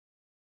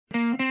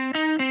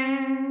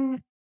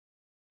I'm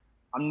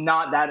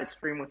not that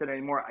extreme with it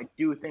anymore. I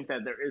do think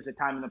that there is a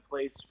time and a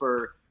place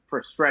for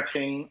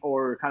stretching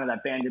or kind of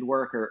that banded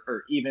work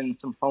or even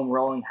some foam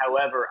rolling.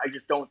 However, I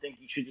just don't think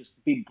you should just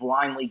be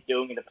blindly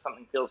doing it if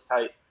something feels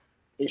tight.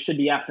 It should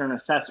be after an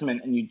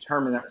assessment and you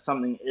determine that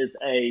something is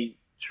a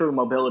true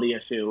mobility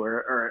issue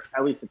or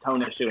at least a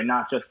tone issue and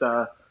not just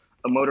a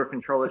motor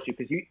control issue.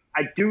 Because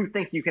I do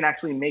think you can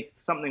actually make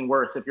something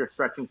worse if you're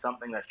stretching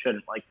something that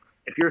shouldn't. Like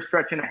if you're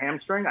stretching a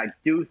hamstring, I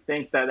do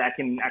think that that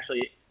can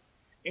actually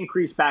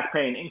increase back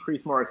pain,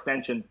 increase more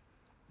extension,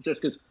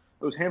 just because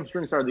those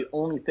hamstrings are the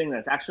only thing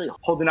that's actually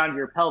holding onto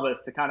your pelvis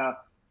to kind of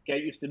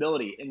get you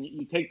stability. And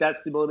you take that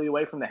stability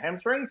away from the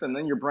hamstrings, and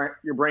then your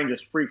brain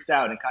just freaks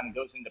out and kind of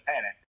goes into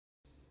panic.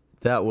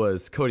 That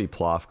was Cody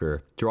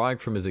Plofker, drawing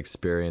from his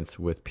experience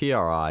with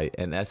PRI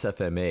and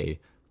SFMA,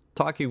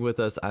 talking with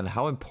us on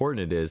how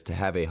important it is to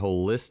have a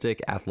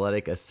holistic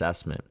athletic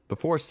assessment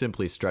before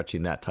simply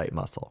stretching that tight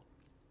muscle.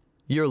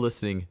 You're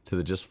listening to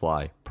the Just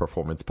Fly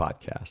Performance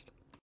Podcast.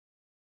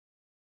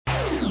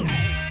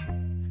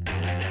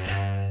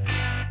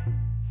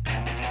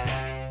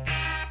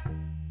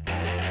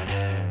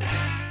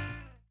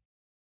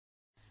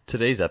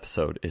 Today's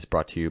episode is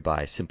brought to you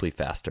by Simply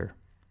Faster.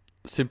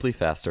 Simply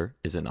Faster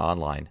is an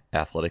online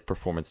athletic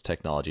performance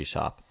technology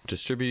shop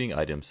distributing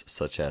items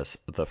such as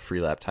the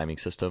Freelap timing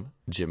system,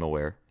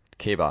 GymAware,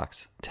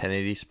 K-Box,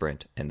 1080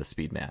 Sprint, and the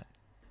SpeedMat.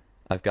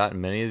 I've gotten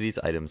many of these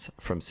items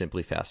from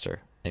Simply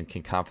Faster and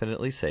can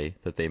confidently say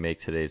that they make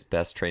today's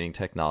best training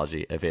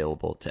technology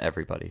available to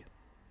everybody.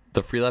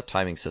 The Freelap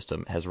timing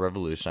system has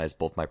revolutionized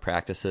both my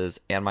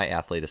practices and my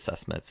athlete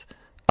assessments,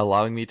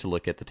 allowing me to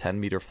look at the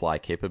 10-meter fly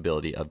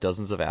capability of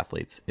dozens of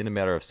athletes in a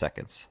matter of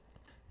seconds.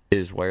 It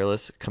is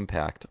wireless,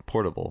 compact,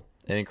 portable,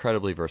 and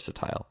incredibly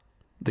versatile.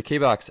 The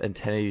K-Box and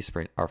 1080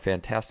 Sprint are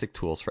fantastic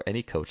tools for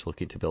any coach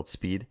looking to build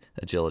speed,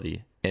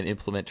 agility, and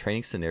implement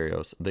training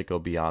scenarios that go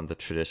beyond the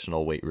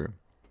traditional weight room.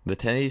 The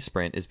 1080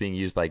 Sprint is being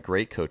used by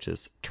great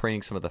coaches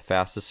training some of the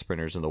fastest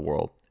sprinters in the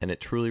world, and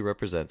it truly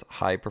represents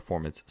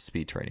high-performance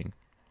speed training.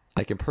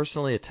 I can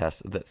personally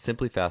attest that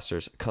Simply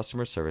Faster's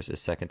customer service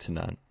is second to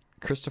none.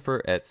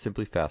 Christopher at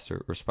Simply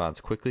Faster responds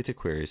quickly to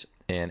queries,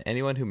 and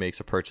anyone who makes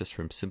a purchase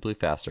from Simply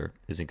Faster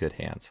is in good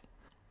hands.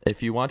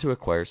 If you want to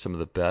acquire some of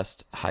the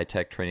best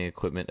high-tech training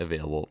equipment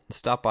available,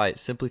 stop by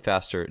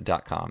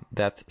simplyfaster.com.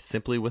 That's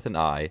simply with an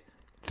I,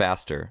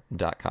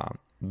 faster.com.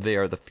 They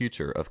are the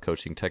future of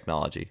coaching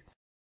technology.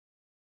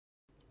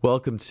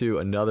 Welcome to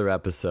another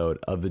episode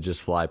of the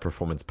Just Fly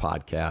Performance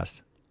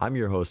Podcast. I'm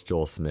your host,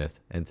 Joel Smith,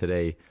 and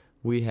today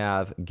we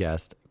have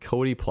guest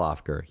Cody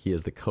Plofker. He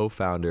is the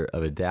co-founder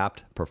of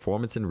Adapt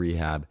Performance and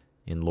Rehab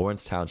in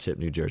Lawrence Township,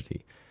 New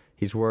Jersey.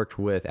 He's worked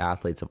with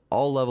athletes of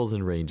all levels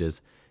and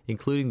ranges,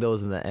 including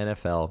those in the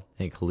NFL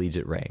and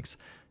collegiate ranks.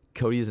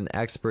 Cody is an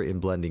expert in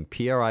blending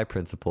PRI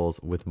principles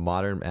with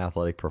modern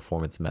athletic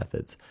performance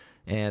methods.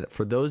 And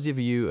for those of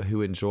you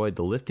who enjoyed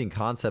the Lifting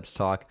Concepts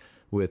talk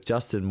with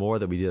Justin Moore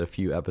that we did a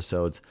few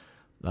episodes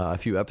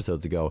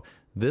ago,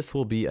 this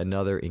will be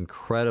another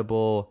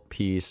incredible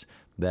piece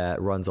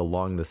that runs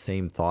along the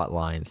same thought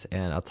lines.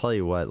 And I'll tell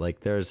you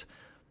what, there's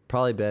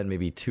probably been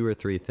maybe 2 or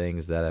 3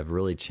 things that have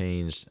really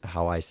changed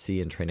how I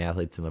see and train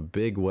athletes in a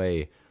big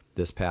way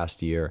this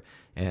past year.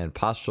 And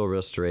Postural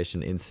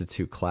Restoration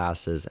Institute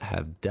classes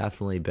have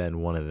definitely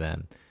been one of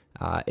them.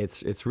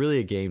 It's really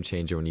a game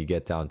changer when you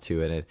get down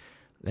to it.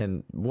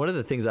 And one of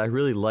the things I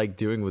really like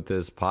doing with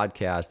this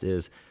podcast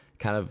is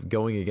kind of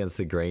going against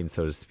the grain,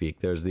 so to speak.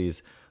 There's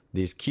these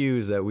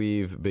cues that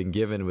we've been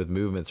given with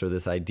movements, or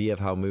this idea of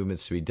how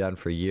movements should be done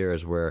for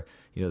years, where,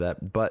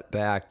 that butt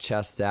back,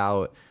 chest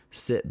out,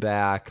 sit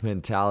back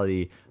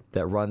mentality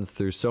that runs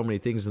through so many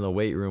things in the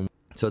weight room.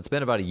 So it's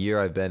been about a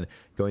year I've been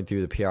going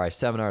through the PRI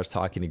seminars,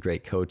 talking to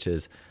great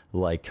coaches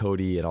like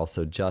Cody and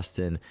also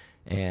Justin.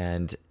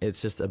 And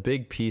it's just a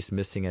big piece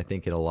missing, I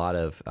think, in a lot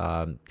of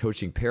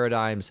coaching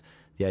paradigms,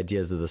 the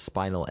ideas of the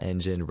spinal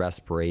engine,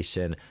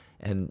 respiration,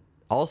 and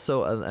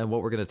also, and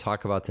what we're going to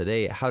talk about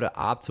today, how to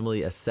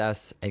optimally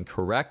assess and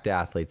correct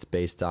athletes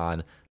based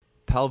on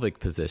pelvic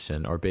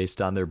position or based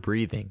on their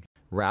breathing,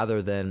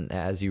 rather than,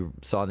 as you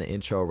saw in the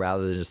intro,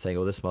 rather than just saying,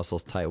 oh, this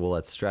muscle's tight, well,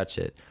 let's stretch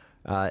it.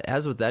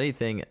 As with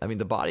anything, I mean,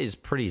 the body is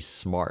pretty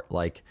smart,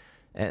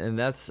 and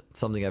that's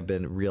something I've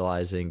been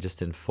realizing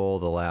just in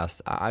full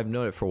I've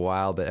known it for a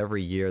while, but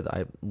every year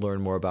I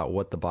learn more about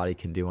what the body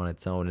can do on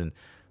its own. And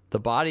the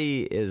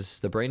brain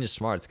is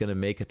smart. It's going to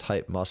make a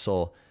tight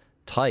muscle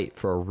tight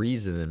for a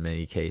reason in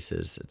many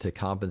cases, to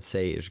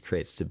compensate or to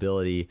create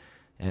stability.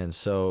 And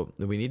so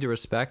we need to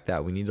respect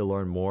that. We need to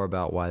learn more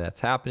about why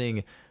that's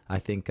happening. I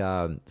think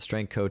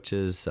strength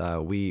coaches,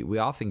 we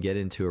often get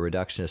into a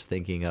reductionist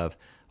thinking of,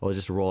 well,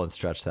 just roll and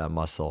stretch that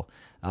muscle.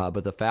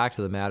 But the fact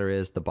of the matter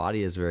is the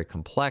body is very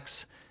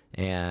complex,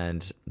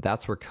 and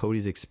that's where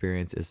Cody's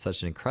experience is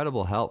such an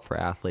incredible help for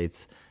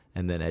athletes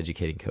and then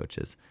educating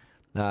coaches.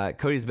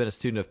 Cody's been a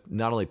student of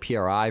not only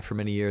PRI for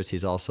many years,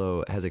 he's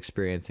also has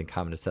experience in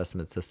common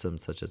assessment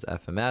systems such as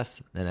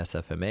FMS and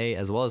SFMA,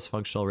 as well as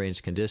functional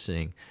range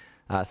conditioning.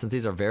 Since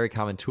these are very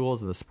common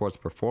tools in the sports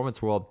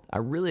performance world,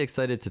 I'm really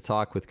excited to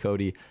talk with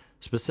Cody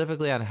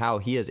specifically on how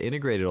he has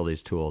integrated all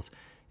these tools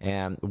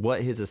and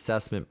what his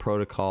assessment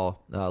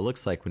protocol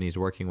looks like when he's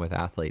working with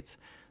athletes.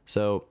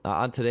 So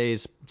on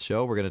today's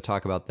show, we're going to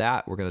talk about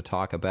that. We're going to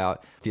talk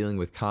about dealing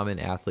with common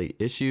athlete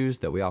issues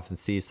that we often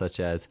see, such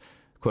as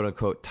quote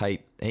unquote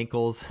tight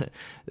ankles,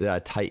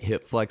 tight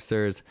hip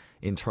flexors,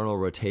 internal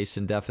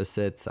rotation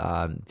deficits,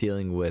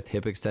 dealing with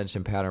hip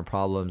extension pattern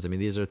problems. I mean,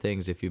 these are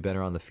things, if you've been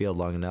around the field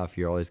long enough,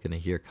 you're always going to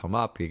hear come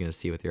up. You're going to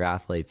see with your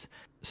athletes.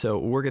 So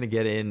we're going to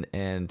get in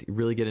and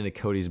really get into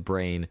Cody's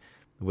brain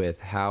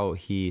with how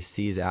he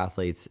sees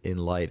athletes in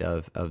light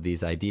of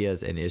these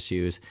ideas and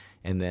issues,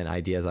 and then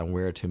ideas on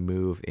where to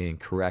move in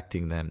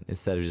correcting them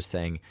instead of just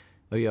saying,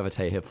 oh, you have a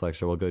tight hip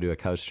flexor, we'll go do a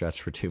couch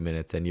stretch for 2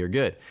 minutes and you're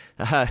good.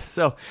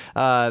 So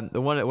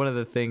one of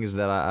the things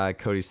that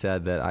Cody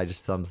said that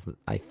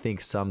I think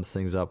sums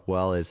things up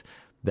well is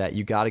that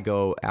you got to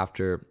go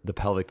after the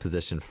pelvic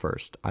position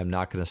first. I'm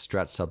not going to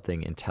stretch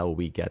something until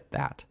we get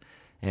that.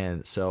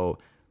 And so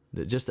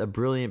just a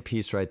brilliant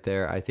piece right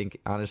there. I think,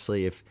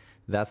 honestly, if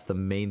that's the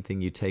main thing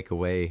you take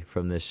away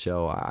from this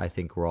show, I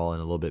think we're all in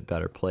a little bit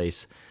better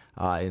place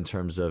in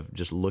terms of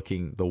just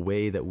looking the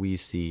way that we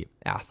see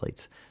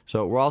athletes.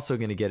 So we're also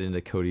going to get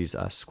into Cody's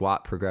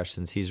squat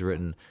progressions. He's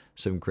written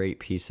some great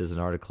pieces and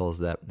articles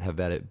that have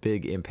had a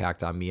big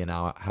impact on me and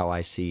how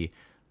I see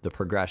the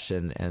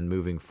progression and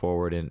moving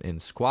forward in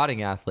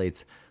squatting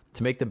athletes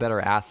to make them better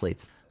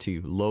athletes,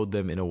 to load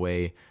them in a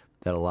way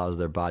that allows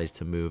their bodies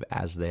to move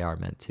as they are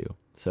meant to.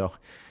 So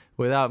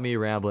without me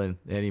rambling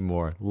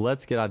anymore,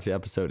 let's get on to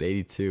episode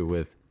 82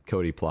 with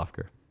Cody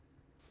Plofker.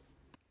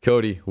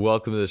 Cody,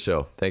 welcome to the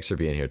show. Thanks for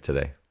being here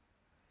today.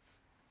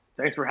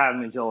 Thanks for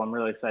having me, Joel. I'm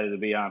really excited to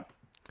be on.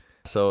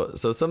 So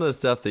some of the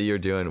stuff that you're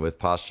doing with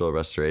Postural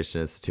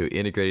Restoration Institute,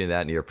 integrating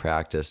that into your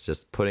practice,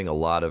 just putting a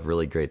lot of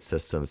really great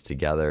systems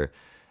together,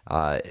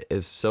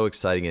 is so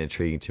exciting and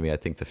intriguing to me. I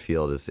think the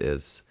field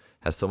has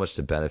so much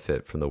to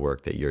benefit from the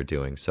work that you're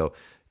doing. So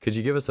could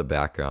you give us a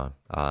background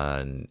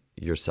on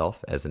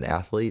yourself as an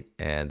athlete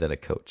and then a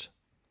coach?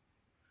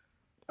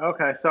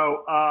 Okay,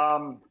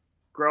 so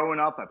growing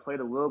up, I played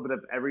a little bit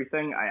of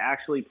everything. I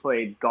actually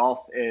played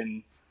golf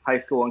in high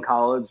school and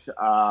college.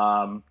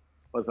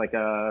 Was like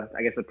a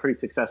pretty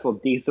successful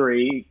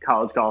D3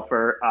 college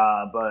golfer,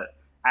 but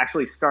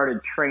actually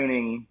started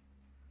training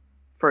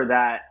for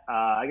that,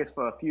 I guess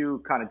for a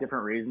few kind of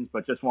different reasons,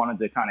 but just wanted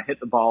to kind of hit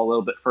the ball a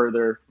little bit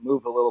further,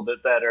 move a little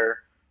bit better,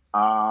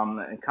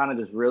 and kind of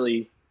just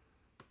really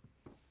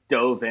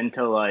dove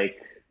into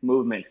like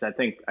movement. 'Cause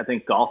I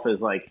think golf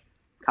is like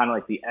kind of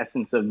like the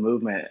essence of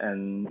movement,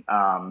 and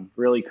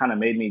really kind of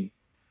made me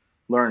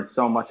learn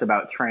so much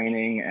about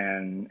training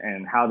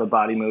and how the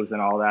body moves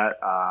and all that.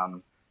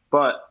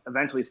 But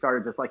eventually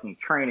started just liking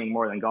training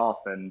more than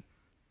golf, and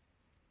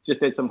just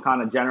did some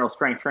kind of general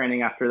strength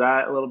training after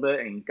that a little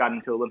bit, and got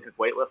into Olympic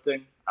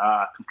weightlifting.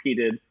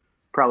 Competed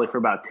probably for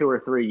about 2 or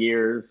 3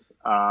 years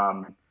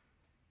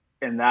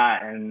in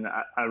that, and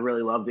I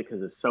really loved it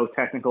because it's so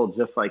technical,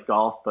 just like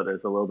golf, but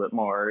there's a little bit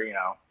more,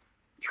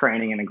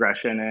 training and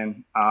aggression.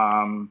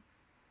 And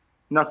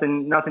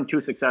nothing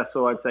too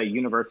successful. I'd say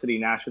university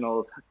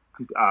nationals,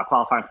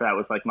 qualifying for that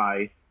was like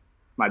my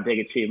big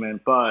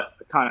achievement, but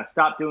kind of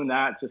stopped doing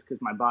that just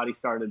because my body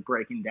started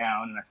breaking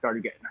down and I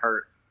started getting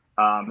hurt.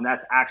 And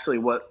that's actually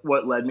what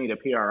led me to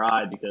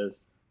PRI, because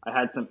I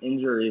had some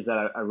injuries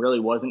that I really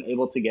wasn't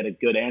able to get a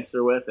good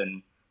answer with.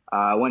 And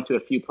I went to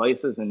a few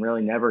places and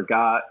really never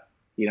got,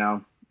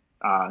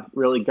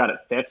 really got it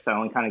fixed. I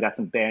only kind of got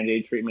some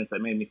Band-Aid treatments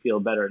that made me feel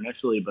better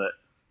initially,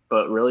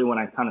 but really when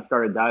I kind of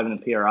started diving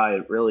into PRI,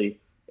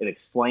 it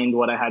explained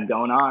what I had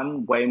going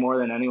on way more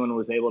than anyone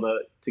was able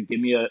to give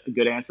me a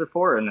good answer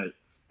for, and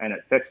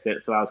it fixed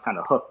it. So I was kind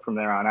of hooked from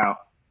there on out.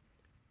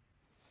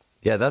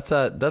 Yeah, that's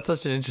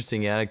such an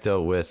interesting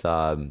anecdote with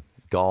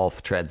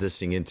golf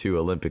transitioning into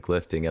Olympic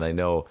lifting. And I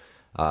know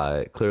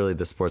clearly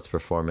the sports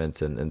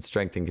performance and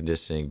strength and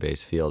conditioning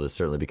based field is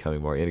certainly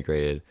becoming more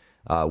integrated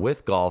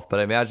with golf. But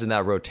I imagine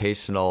that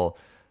rotational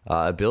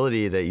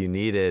ability that you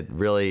needed,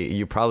 really,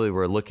 you probably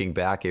were looking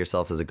back at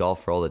yourself as a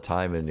golfer all the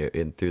time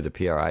and through the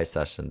PRI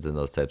sessions and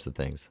those types of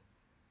things.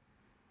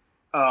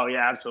 Oh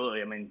yeah,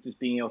 absolutely. I mean, just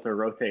being able to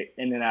rotate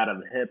in and out of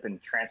the hip and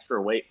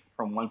transfer weight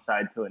from one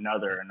side to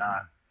another, and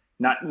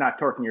not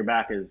torquing your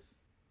back is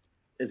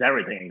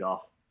everything in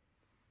golf.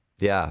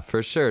 Yeah,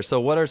 for sure. So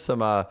what are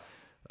some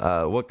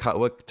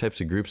what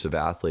types of groups of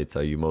athletes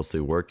are you mostly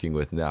working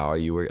with now? Are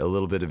you a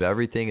little bit of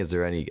everything? Is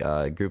there any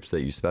groups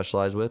that you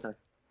specialize with?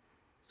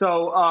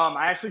 So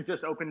I actually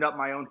just opened up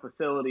my own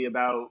facility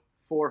about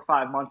 4 or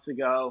 5 months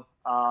ago,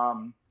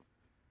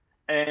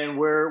 and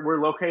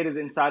we're located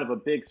inside of a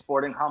big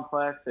sporting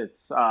complex.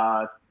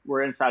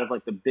 We're inside of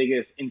like the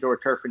biggest indoor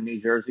turf in New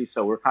Jersey,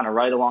 so we're kind of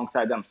right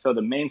alongside them. So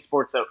the main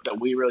sports that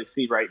we really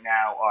see right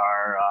now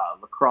are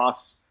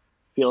lacrosse,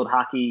 field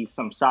hockey,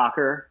 some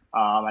soccer.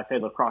 I'd say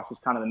lacrosse is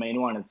kind of the main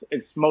one.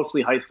 It's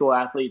mostly high school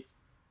athletes,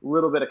 a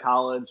little bit of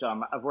college.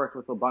 I've worked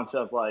with a bunch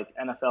of like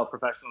NFL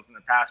professionals in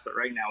the past, but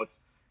right now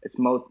it's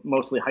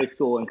mostly high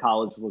school and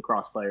college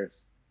lacrosse players.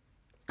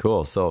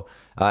 Cool. So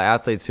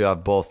athletes who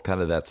have both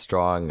kind of that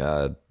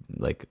strong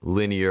like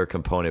linear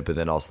component, but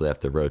then also they have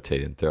to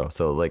rotate and throw.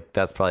 So like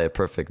that's probably a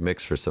perfect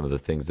mix for some of the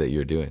things that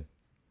you're doing.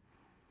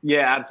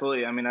 Yeah,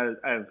 absolutely. I mean,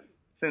 I've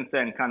since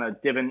then kind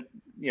of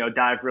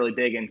dived really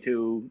big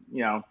into,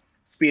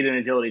 speed and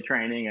agility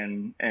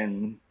training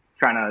and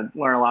trying to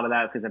learn a lot of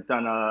that because I've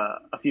done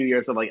a few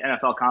years of like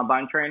NFL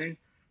combine training.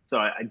 So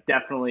I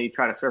definitely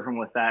try to serve them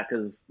with that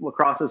because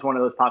lacrosse is one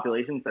of those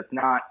populations that's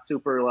not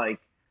super like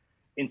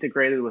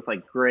integrated with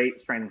like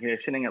great strength and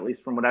conditioning, at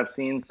least from what I've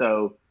seen.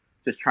 So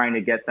just trying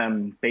to get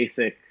them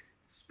basic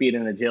speed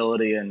and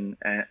agility and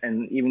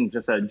even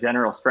just a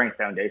general strength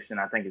foundation,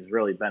 I think is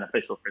really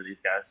beneficial for these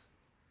guys.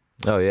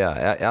 Oh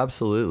yeah,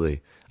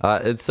 absolutely.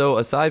 And so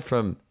aside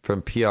from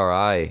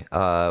PRI,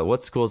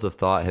 what schools of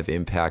thought have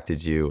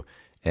impacted you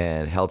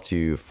and helped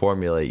you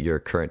formulate your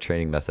current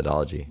training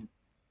methodology?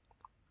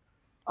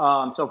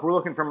 So if we're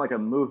looking from like a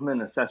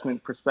movement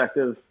assessment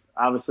perspective,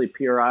 obviously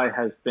PRI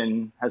has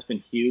been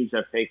huge.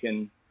 I've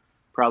taken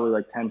probably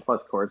like 10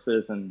 plus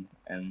courses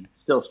and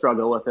still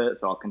struggle with it.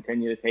 So I'll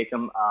continue to take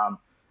them.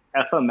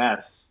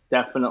 FMS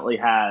definitely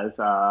has.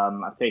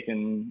 I've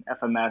taken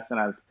FMS and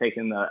I've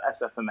taken the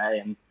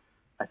SFMA, and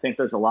I think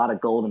there's a lot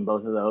of gold in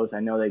both of those. I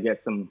know they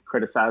get some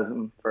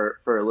criticism for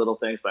little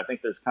things, but I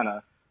think there's kind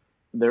of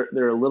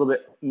they're a little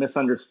bit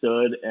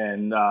misunderstood,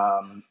 and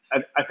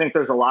I think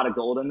there's a lot of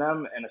gold in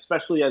them. And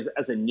especially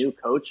as a new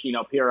coach,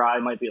 PRI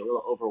might be a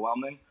little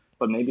overwhelming,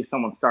 but maybe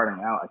someone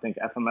starting out, I think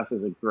FMS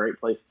is a great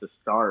place to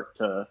start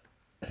to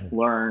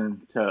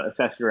learn to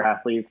assess your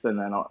athletes, and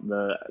then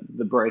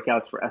the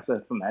breakouts for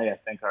SFMA I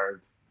think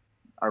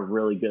are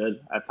really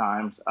good at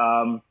times.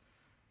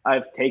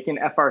 I've taken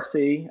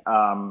FRC.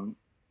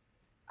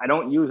 I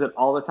don't use it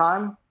all the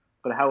time,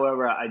 but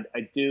however,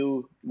 I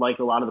do like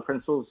a lot of the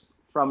principles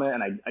from it,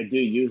 and I do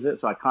use it.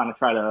 So I kind of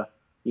try to,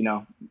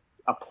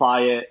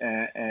 apply it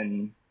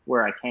and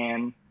where I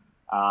can,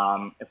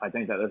 if I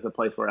think that there's a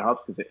place where it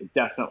helps, because it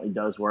definitely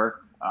does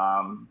work.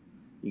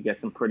 You get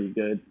some pretty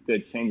good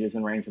changes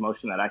in range of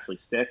motion that actually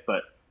stick.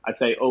 But I'd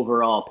say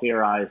overall,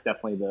 PRI is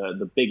definitely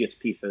the biggest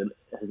piece that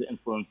has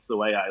influenced the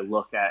way I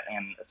look at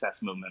and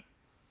assess movement.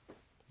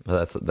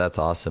 Well, that's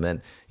awesome.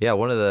 And yeah,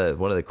 one of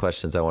the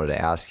questions I wanted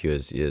to ask you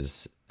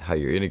is how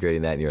you're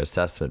integrating that in your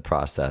assessment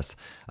process.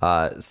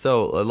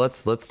 So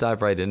let's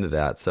dive right into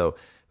that. So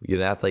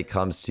an athlete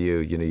comes to you,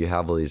 you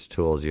have all these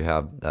tools, you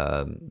have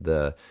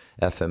the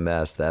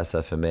FMS, the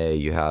SFMA,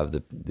 you have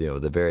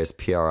the various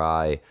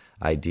PRI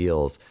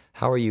ideals.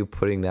 How are you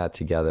putting that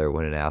together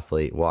when an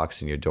athlete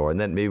walks in your door? And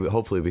then maybe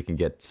hopefully we can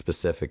get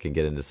specific and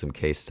get into some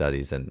case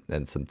studies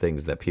and some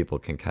things that people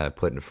can kind of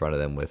put in front of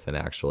them with an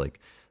actual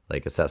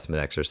like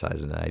assessment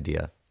exercise and an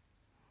idea.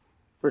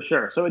 For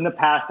sure. So in the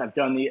past, I've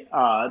done the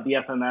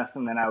FMS,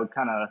 and then I would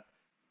kind of,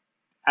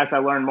 as I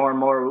learned more and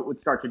more, would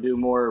start to do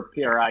more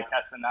PRI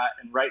tests and that.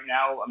 And right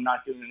now, I'm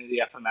not doing any of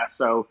the FMS.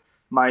 So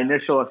my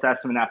initial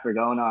assessment after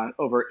going on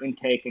over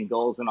intake and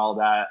goals and all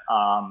that,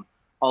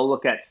 I'll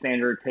look at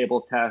standard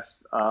table tests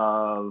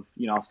of,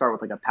 I'll start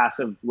with like a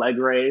passive leg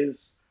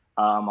raise.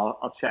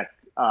 I'll check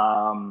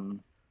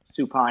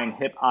supine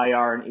hip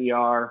IR and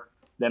ER.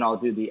 Then I'll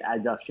do the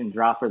adduction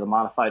drop or the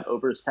modified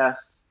overs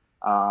test,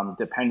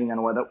 depending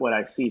on what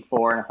I see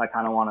for, and if I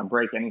kind of want to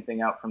break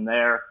anything out from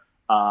there.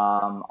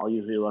 I'll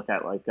usually look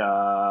at like,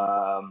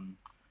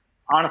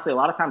 honestly, a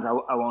lot of times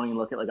I won't even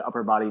look at like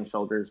upper body and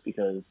shoulders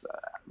because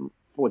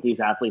with these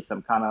athletes,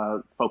 I'm kind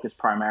of focused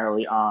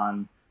primarily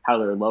on how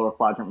their lower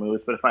quadrant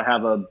moves. But if I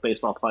have a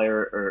baseball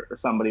player or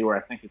somebody where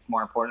I think it's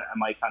more important, I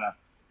might kind of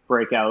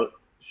break out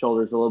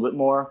shoulders a little bit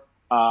more.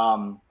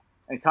 And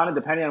kind of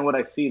depending on what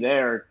I see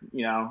there,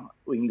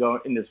 we can go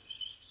into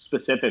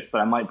specifics,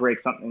 but I might break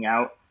something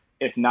out.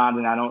 If not,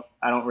 and I don't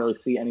really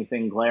see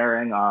anything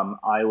glaring,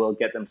 I will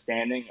get them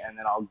standing, and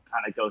then I'll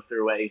kind of go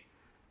through a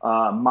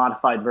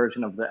modified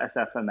version of the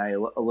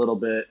SFMA, a little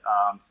bit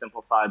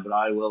simplified, but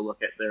I will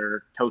look at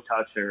their toe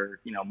touch or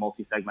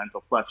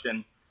multi-segmental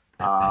flexion,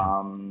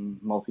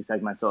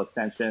 multi-segmental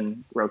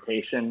extension,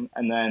 rotation,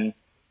 and then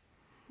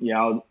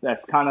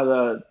that's kind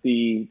of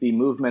the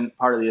movement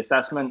part of the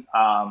assessment.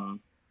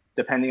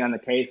 Depending on the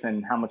case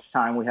and how much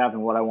time we have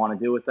and what I want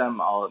to do with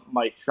them,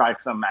 might try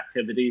some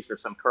activities or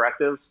some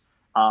correctives,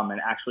 and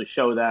actually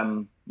show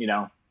them,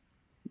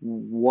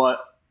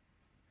 what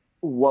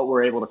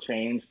we're able to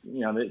change.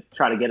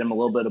 Try to get them a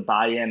little bit of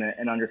buy-in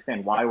and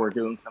understand why we're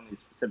doing some of these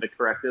specific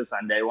correctives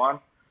on day one.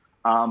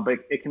 But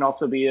it can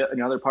also be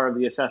another part of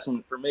the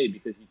assessment for me,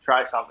 because you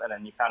try something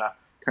and you kind of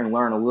can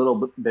learn a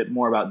little bit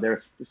more about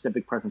their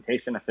specific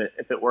presentation,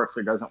 if it works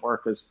or doesn't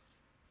work. Because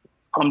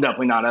I'm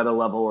definitely not at a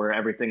level where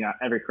every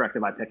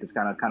corrective I pick is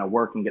kind of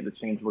work and get the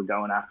change we're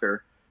going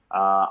after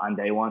on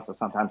day one. So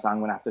sometimes I'm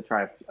going to have to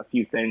try a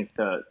few things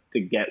to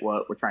get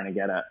what we're trying to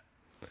get at.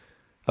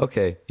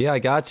 Okay, yeah, I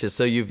got you.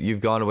 So you've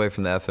gone away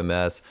from the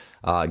FMS,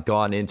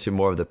 gone into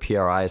more of the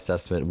PRI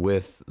assessment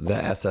with the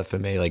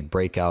SFMA, like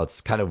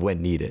breakouts, kind of when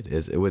needed.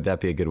 Would that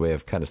be a good way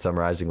of kind of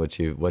summarizing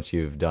what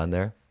you've done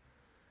there?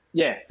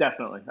 Yeah,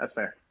 definitely, that's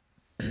fair.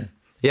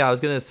 Yeah, I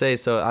was gonna say.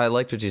 So I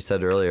liked what you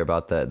said earlier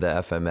about the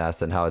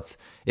FMS and how it's,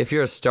 if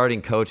you're a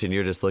starting coach and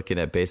you're just looking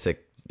at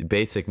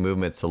basic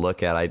movements to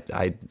look at,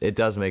 I it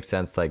does make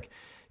sense. Like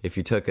if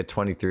you took a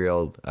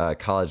 23-year-old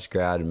college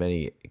grad, in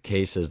many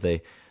cases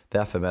the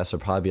FMS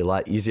would probably be a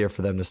lot easier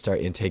for them to start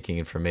intaking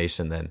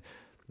information than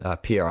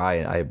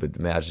PRI. I would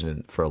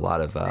imagine for a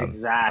lot of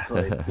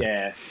Exactly.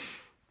 Yeah.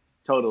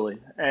 Totally.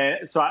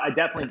 So I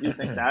definitely do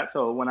think that.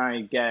 So when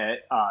I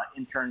get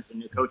interns and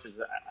new coaches,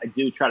 I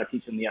do try to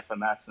teach them the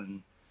FMS,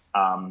 and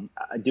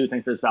I do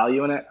think there's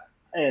value in it.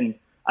 And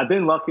I've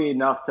been lucky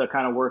enough to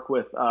kind of work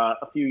with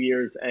a few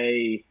years.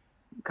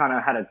 Kind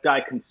of had a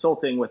guy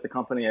consulting with the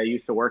company I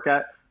used to work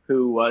at,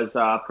 who was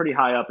pretty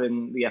high up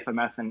in the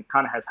FMS and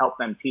kind of has helped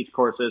them teach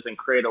courses and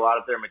create a lot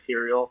of their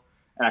material.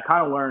 And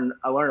I learned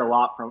a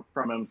lot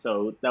from him.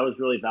 So that was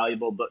really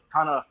valuable. But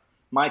kind of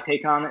my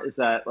take on it is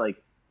that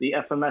like the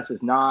FMS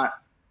is not,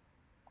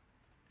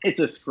 it's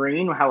a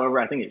screen. However,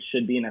 I think it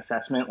should be an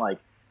assessment. Like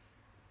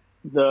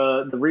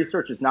the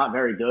research is not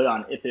very good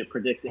on if it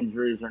predicts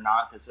injuries or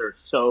not, because they're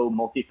so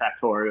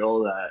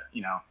multifactorial that,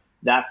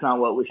 that's not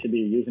what we should be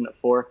using it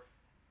for.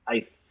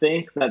 I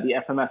think that the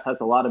FMS has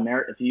a lot of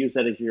merit if you use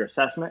that as your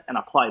assessment and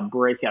apply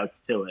breakouts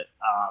to it.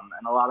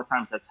 And a lot of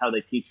times that's how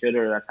they teach it,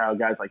 or that's how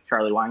guys like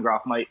Charlie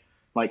Weingroff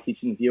might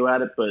teach and view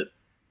at it. But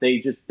they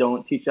just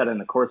don't teach that in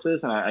the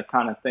courses, and I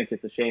kind of think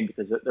it's a shame,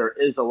 because there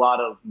is a lot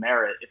of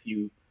merit if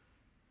you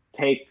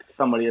take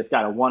somebody that's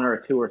got a 1 or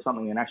a 2 or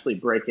something and actually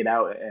break it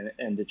out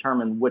and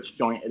determine which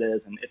joint it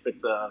is and if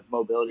it's a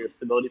mobility or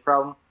stability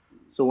problem.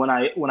 So when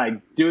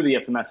I do the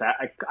FMS,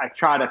 I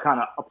try to kind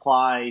of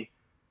apply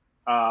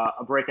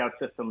a breakout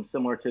system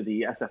similar to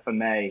the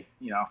SFMA.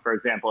 For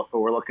example, if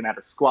we're looking at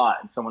a squat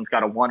and someone's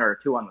got a 1 or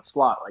a 2 on the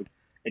squat, like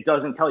it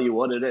doesn't tell you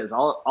what it is.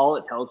 All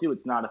it tells you,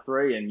 it's not a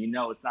 3, and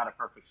it's not a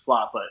perfect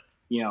squat. But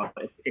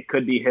it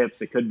could be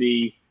hips, it could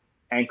be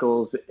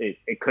ankles,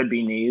 it could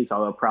be knees,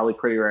 although probably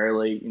pretty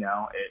rarely.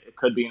 It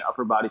could be an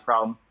upper body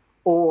problem.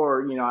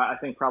 Or, I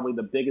think probably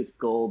the biggest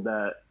goal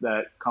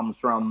that comes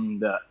from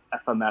the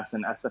FMS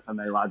and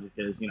SFMA logic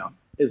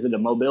is it a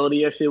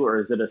mobility issue or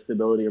is it a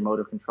stability or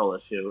motor control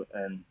issue?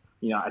 And,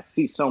 I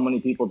see so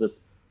many people just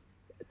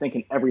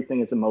thinking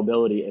everything is a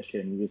mobility issue,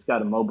 and you just got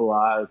to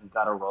mobilize and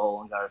got to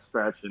roll and got to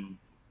stretch, and,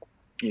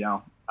 you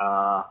know,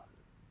 uh,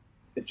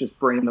 it's just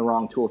bringing the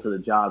wrong tool to the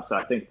job. So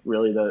I think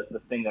really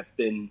the thing that's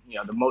been,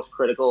 the most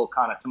critical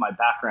kind of to my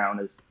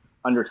background is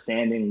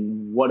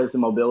understanding what is a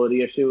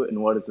mobility issue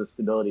and what is a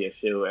stability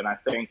issue. And I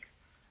think,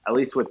 at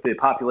least with the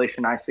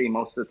population I see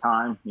most of the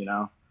time,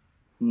 90%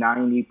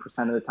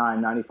 of the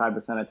time, 95%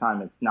 of the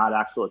time, it's not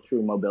actually a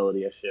true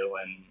mobility issue.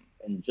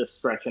 And just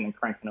stretching and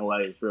cranking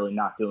away is really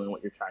not doing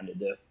what you're trying to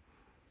do.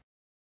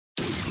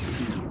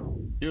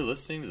 You're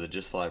listening to the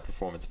Just Fly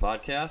Performance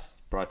Podcast,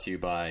 brought to you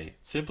by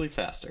Simply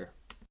Faster.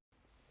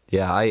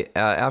 Yeah, I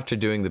after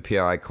doing the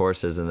PRI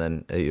courses and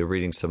then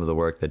reading some of the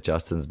work that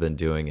Justin's been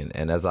doing,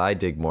 and as I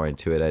dig more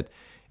into it,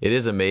 it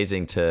is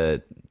amazing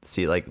to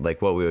see like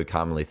what we would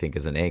commonly think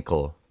as an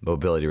ankle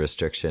mobility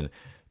restriction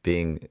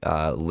being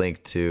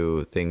linked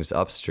to things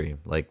upstream,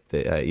 like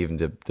even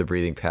the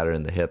breathing pattern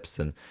in the hips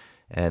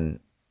and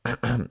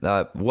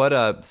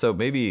so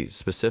maybe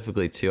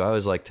specifically too, I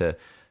always like to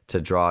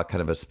draw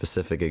kind of a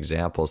specific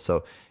example.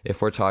 So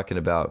if we're talking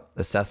about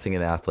assessing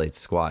an athlete's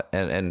squat,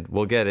 and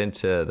we'll get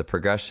into the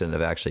progression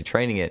of actually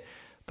training it,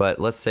 but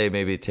let's say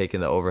maybe taking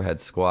the overhead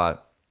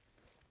squat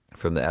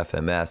from the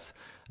FMS,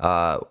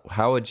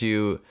 how would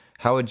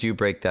you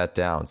break that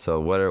down? So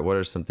what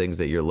are some things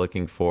that you're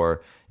looking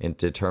for in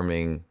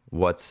determining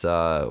what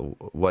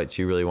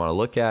you really want to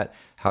look at?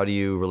 How do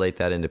you relate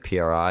that into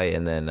PRI,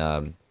 and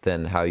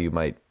then how you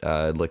might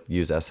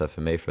use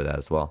SFMA for that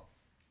as well?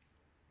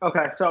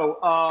 Okay,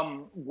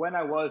 so when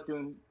I was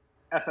doing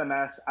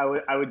FMS,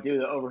 I would do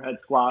the overhead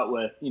squat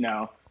with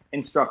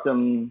instruct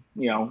them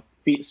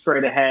feet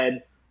straight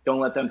ahead, don't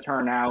let them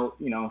turn out,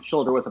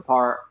 shoulder width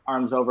apart,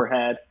 arms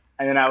overhead,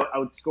 and then I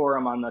would score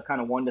them on the kind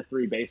of 1 to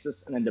 3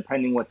 basis, and then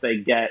depending what they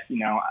get,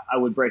 I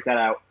would break that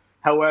out.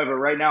 However,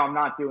 right now I'm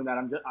not doing that.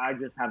 I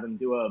just have them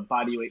do a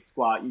body weight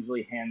squat,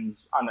 usually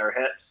hands on their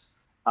hips.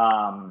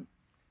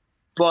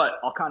 But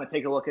I'll kind of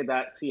take a look at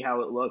that, see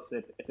how it looks.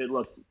 If it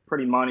looks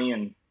pretty money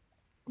and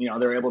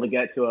they're able to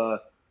get to a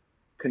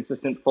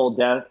consistent full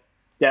depth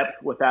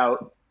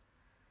without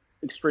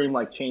extreme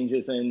like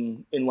changes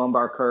in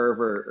lumbar curve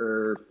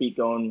or feet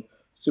going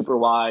super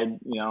wide.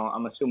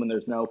 I'm assuming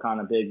there's no kind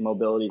of big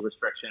mobility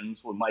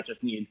restrictions. We might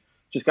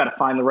just got to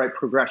find the right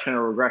progression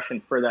or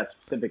regression for that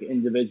specific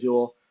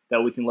individual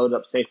that we can load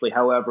up safely.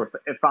 However,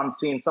 if I'm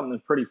seeing something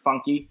pretty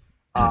funky,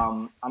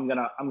 I'm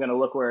gonna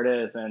look where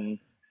it is and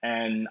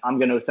I'm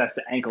going to assess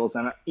the ankles.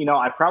 And,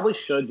 I probably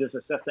should just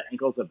assess the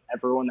ankles of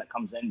everyone that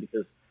comes in,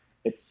 because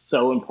it's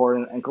so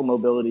important. Ankle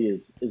mobility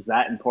is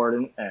that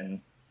important.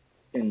 And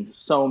in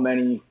so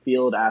many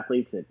field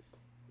athletes, it's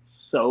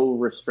so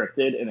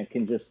restricted, and it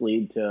can just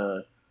lead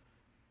to,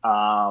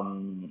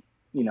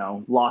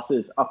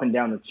 losses up and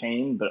down the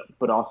chain,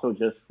 but also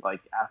just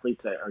like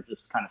athletes that are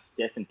just kind of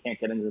stiff and can't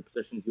get into the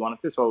positions you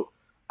want to. So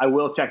I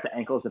will check the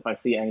ankles if I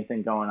see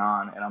anything going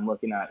on, and I'm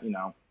looking at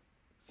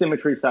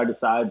symmetry side to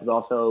side, but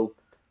also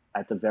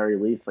at the very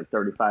least like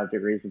 35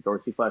 degrees of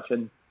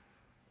dorsiflexion.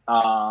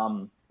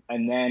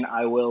 And then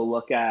I will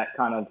look at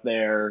kind of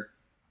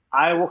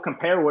I will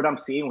compare what I'm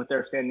seeing with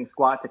their standing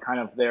squat to kind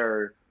of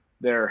their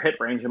hip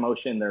range of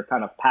motion, their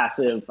kind of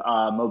passive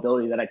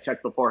mobility that I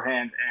checked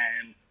beforehand,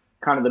 and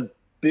kind of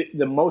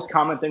the most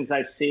common things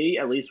I see,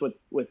 at least with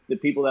the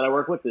people that I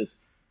work with, is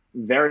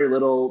very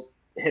little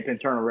hip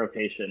internal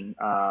rotation.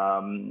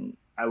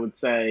 I would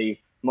say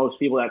most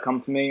people that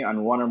come to me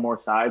on one or more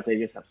sides, they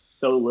just have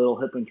so little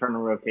hip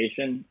internal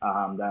rotation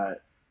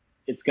that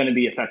it's going to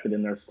be affected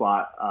in their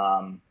squat.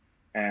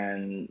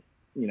 And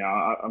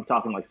I'm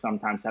talking like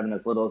sometimes having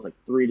as little as like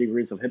 3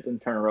 degrees of hip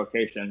internal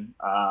rotation.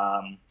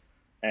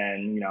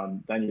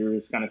 And then you're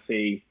just going to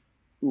see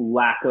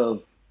lack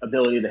of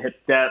ability to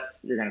hip depth.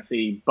 You're going to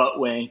see butt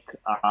wink.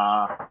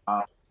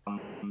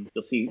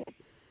 You'll see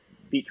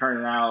feet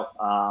turning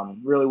out,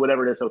 really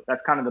whatever it is. So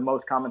that's kind of the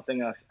most common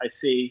thing I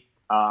see.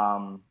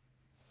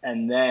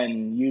 And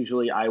then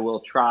usually I will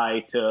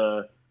try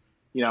to,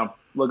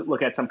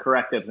 look at some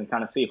correctives and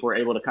kind of see if we're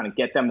able to kind of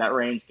get them that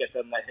range, get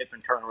them that hip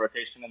internal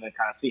rotation, and then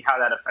kind of see how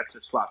that affects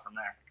their squat from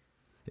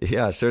there.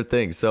 Yeah, sure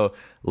thing. So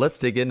let's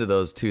dig into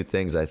those two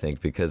things, I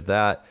think, because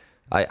that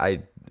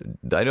I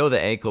know the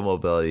ankle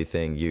mobility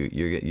thing.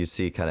 You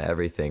see kind of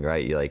everything,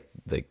 right? You like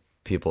the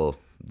people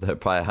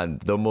that probably on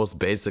the most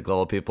basic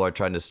level, people are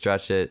trying to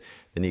stretch it.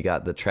 Then you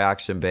got the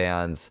traction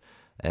bands,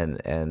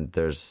 and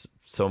there's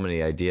so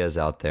many ideas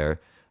out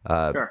there.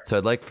 Sure. So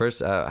I'd like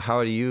first,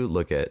 how do you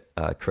look at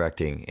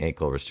correcting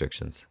ankle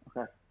restrictions?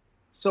 Okay.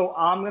 So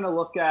I'm going to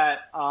look at,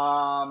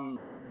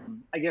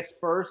 I guess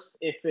first,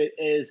 if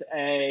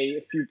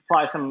you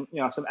apply some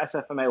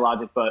SFMA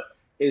logic, but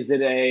is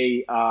it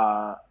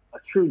a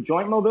true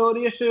joint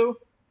mobility issue,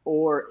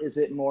 or is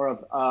it more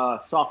of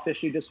a soft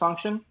tissue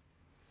dysfunction?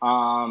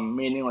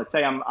 Meaning, let's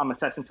say I'm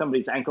assessing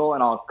somebody's ankle,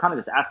 and I'll kind of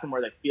just ask them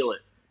where they feel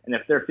it. And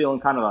if they're feeling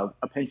kind of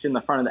a pinch in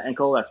the front of the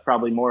ankle, that's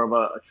probably more of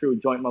a true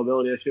joint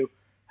mobility issue.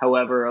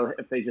 However,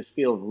 if they just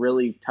feel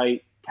really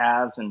tight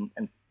calves and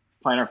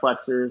plantar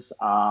flexors,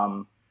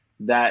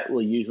 that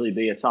will usually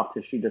be a soft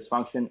tissue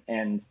dysfunction.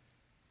 And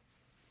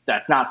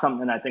that's not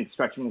something I think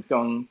stretching is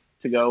going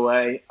to go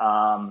away,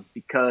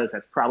 because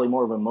that's probably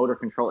more of a motor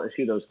control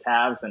issue. Those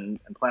calves and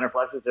plantar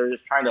flexors, they're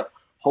just trying to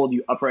hold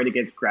you upright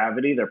against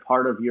gravity. They're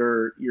part of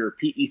your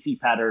PEC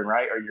pattern,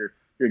 right? Or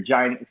your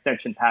giant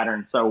extension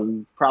pattern.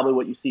 So probably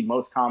what you see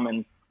most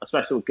common,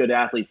 especially with good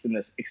athletes in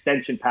this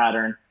extension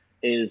pattern,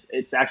 is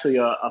it's actually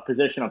a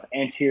position of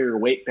anterior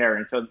weight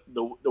bearing. So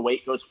the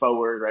weight goes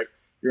forward, right?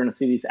 You're going to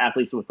see these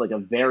athletes with like a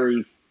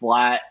very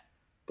flat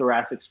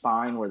thoracic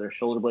spine where their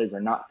shoulder blades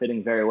are not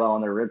fitting very well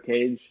in their rib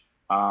cage.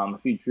 If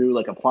you drew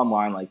like a plumb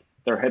line, like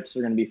their hips are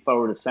going to be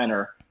forward to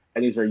center.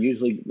 And these are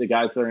usually the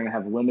guys that are going to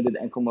have limited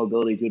ankle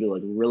mobility due to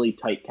like really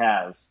tight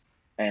calves.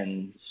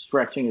 And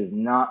stretching is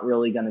not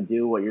really going to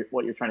do what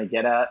you're trying to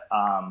get at.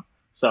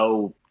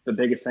 So the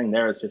biggest thing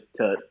there is just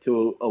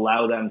to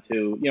allow them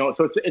to,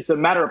 so it's a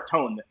matter of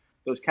tone.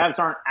 Those calves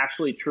aren't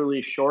actually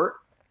truly short.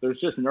 There's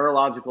just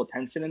neurological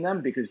tension in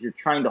them because you're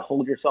trying to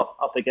hold yourself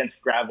up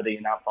against gravity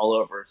and not fall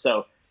over.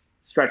 So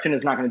stretching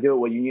is not going to do it.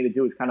 What you need to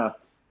do is kind of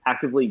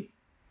actively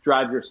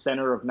drive your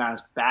center of mass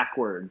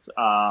backwards.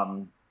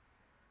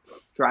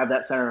 Drive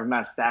that center of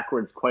mass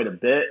backwards quite a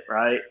bit,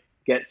 right?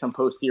 Get some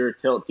posterior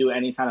tilt, do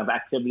any kind of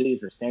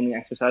activities or standing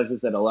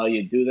exercises that allow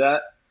you to do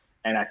that.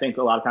 And I think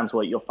a lot of times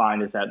what you'll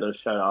find is that those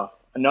shut off.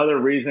 Another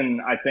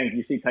reason I think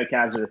you see tight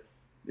calves are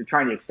you're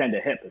trying to extend a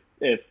hip.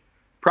 If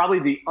probably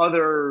the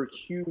other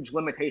huge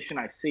limitation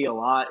I see a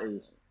lot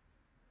is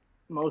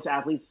most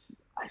athletes,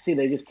 I see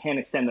they just can't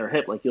extend their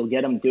hip. Like you'll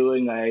get them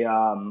doing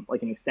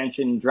like an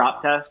extension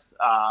drop test,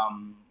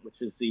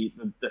 which is the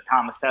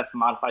Thomas test, the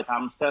modified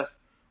Thomas test.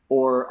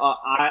 Or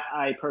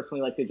I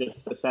personally like to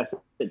just assess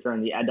it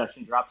during the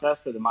adduction drop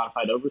test or the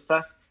modified Ober's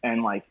test,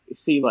 and like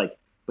see like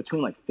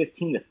between like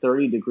 15 to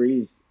 30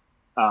 degrees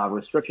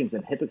restrictions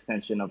in hip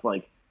extension of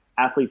like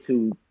athletes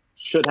who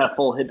should have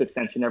full hip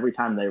extension every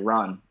time they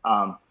run.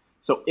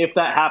 So if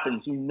that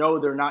happens,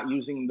 they're not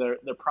using their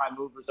prime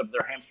movers of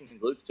their hamstrings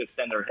and glutes to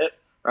extend their hip,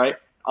 right?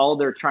 All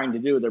they're trying to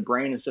do, their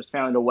brain is just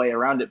found a way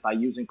around it by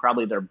using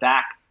probably their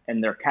back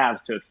and their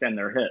calves to extend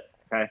their hip,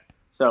 okay?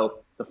 So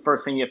the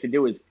first thing you have to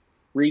do is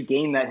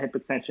regain that hip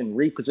extension,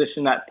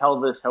 reposition that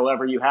pelvis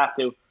however you have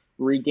to,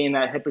 regain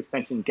that hip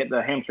extension, get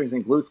the hamstrings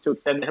and glutes to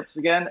extend the hips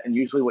again, and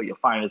usually what you'll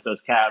find is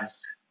those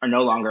calves are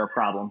no longer a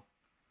problem.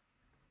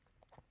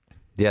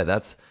 Yeah,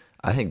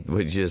 I think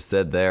what you just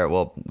said there.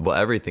 Well,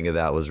 everything of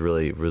that was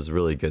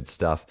really good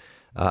stuff.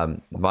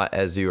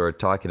 As you were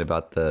talking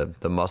about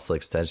the muscle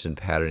extension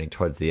patterning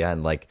towards the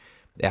end, like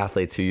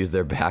athletes who use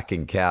their back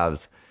and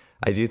calves,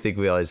 I do think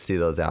we always see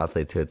those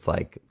athletes who it's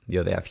like,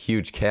 they have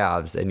huge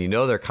calves and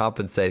they're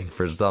compensating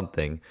for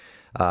something,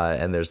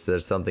 and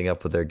there's something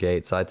up with their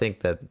gait. So I think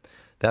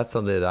that's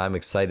something that I'm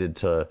excited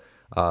to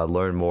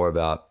learn more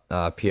about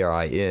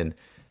PRI in.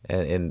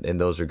 in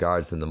those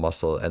regards, and the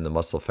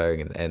muscle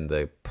firing and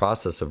the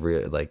process of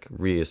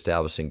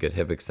reestablishing good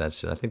hip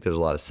extension. I think there's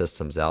a lot of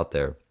systems out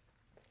there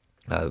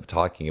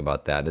talking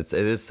about that. It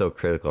is so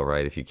critical,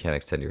 right? If you can't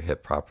extend your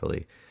hip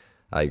properly,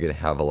 you're going to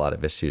have a lot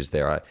of issues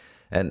there.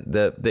 And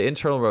the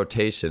internal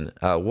rotation,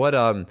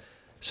 actually,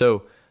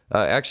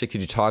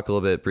 could you talk a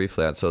little bit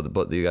briefly on,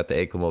 you got the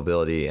ankle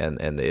mobility and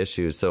the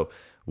issues. So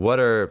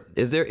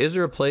is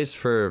there a place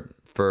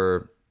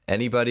for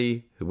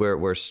anybody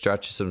where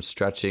some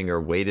stretching or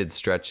weighted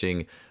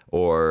stretching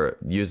or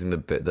using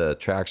the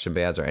traction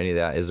bands or any of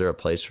that? Is there a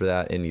place for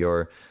that in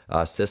your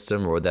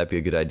system, or would that be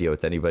a good idea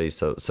with anybody?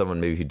 So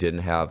someone maybe who didn't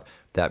have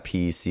that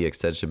PEC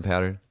extension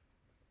pattern?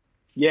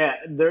 Yeah,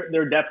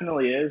 there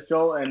definitely is,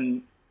 Joel.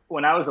 And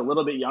when I was a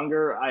little bit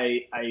younger,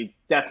 I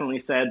definitely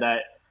said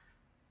that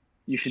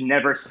you should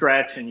never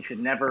stretch and you should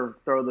never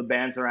throw the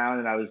bands around.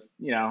 And I was,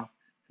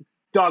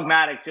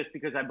 dogmatic just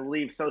because I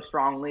believe so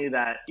strongly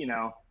that,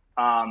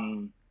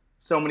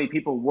 so many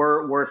people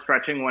were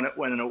stretching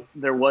when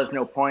there was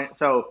no point.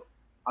 So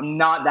I'm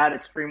not that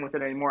extreme with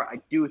it anymore. I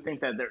do think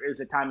that there is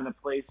a time and a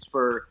place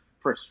for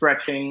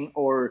stretching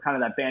or kind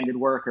of that banded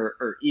work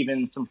or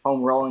even some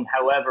foam rolling.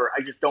 However,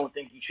 I just don't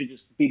think you should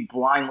just be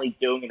blindly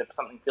doing it if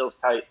something feels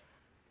tight.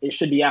 It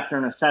should be after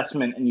an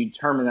assessment and you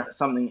determine that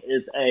something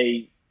is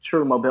a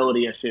true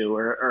mobility issue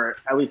or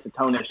at least a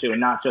tone issue and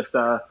not just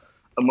a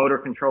motor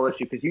control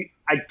issue. Because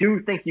I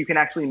do think you can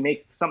actually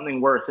make something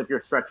worse if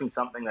you're stretching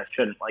something that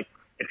shouldn't. Like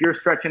if you're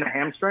stretching a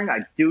hamstring, I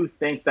do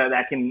think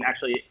that can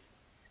actually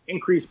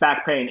increase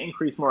back pain,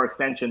 increase more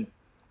extension,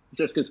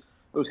 just because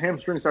those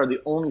hamstrings are the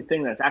only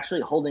thing that's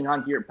actually holding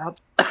onto your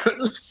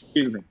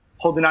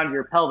holding onto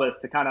your pelvis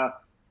to kind of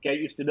get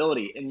you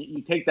stability. And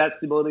you take that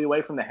stability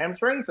away from the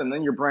hamstrings, and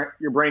then your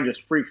brain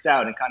just freaks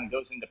out and kind of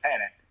goes into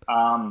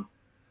panic.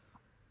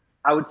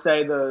 I would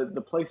say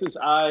the places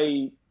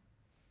I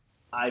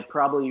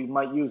probably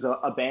might use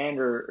a band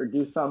or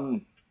do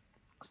some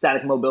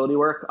static mobility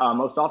work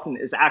most often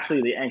is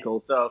actually the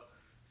ankle. So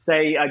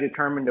say I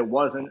determined it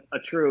wasn't a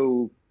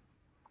true,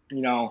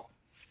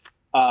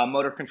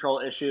 motor control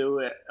issue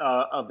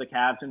of the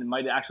calves, and it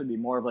might actually be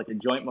more of like a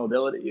joint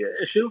mobility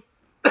issue.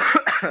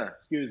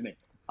 Excuse me.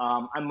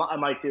 I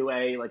might do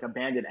a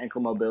banded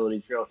ankle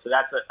mobility drill. So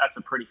that's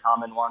a pretty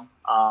common one.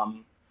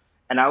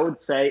 And I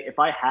would say if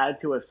I had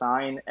to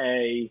assign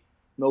a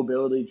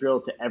mobility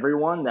drill to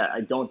everyone that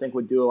I don't think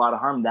would do a lot of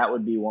harm, that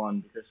would be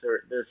one, because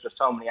there's just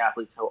so many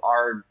athletes who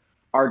are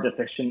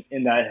deficient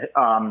in that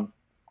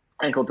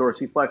ankle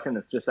dorsiflexion.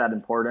 It's just that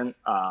important.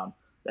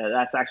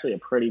 That's actually a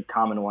pretty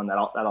common one that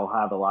I'll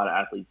have a lot of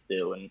athletes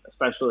do, and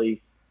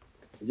especially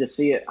just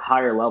see it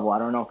higher level. I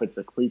don't know if it's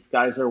the cleats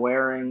guys are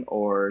wearing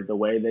or the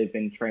way they've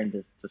been trained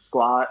to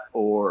squat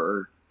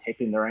or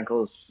taping their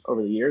ankles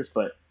over the years,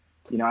 but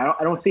I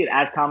don't see it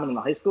as common in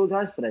the high school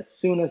guys. But as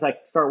soon as I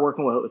start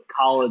working with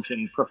college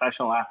and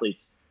professional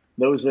athletes,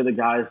 those are the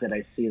guys that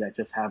I see that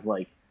just have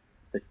like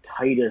the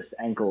tightest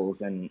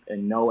ankles and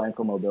no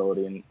ankle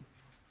mobility. And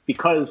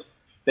because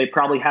they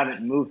probably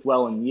haven't moved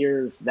well in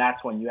years,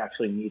 that's when you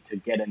actually need to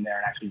get in there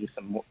and actually do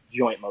some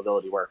joint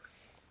mobility work.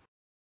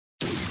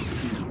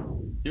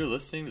 You're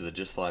listening to the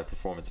Just Fly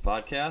Performance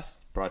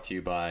Podcast, brought to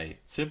you by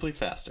Simply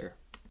Faster.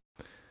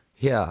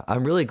 Yeah,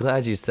 I'm really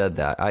glad you said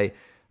that.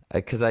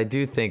 Because I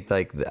do think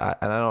I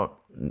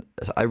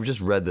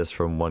just read this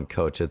from one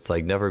coach. It's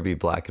like never be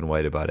black and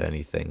white about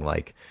anything.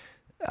 Like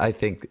I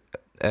think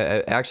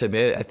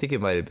actually, I think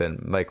it might have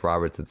been Mike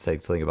Roberts that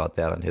said something about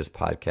that on his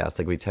podcast.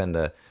 Like we tend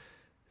to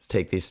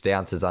take these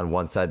stances on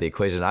one side of the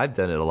equation. I've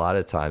done it a lot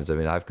of times. I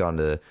mean, I've gone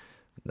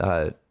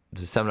to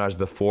seminars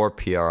before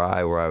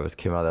PRI where I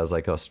came out. I was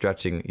like, oh,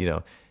 stretching,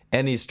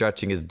 any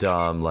stretching is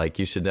dumb. Like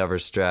you should never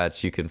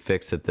stretch. You can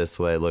fix it this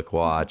way. Look,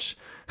 watch.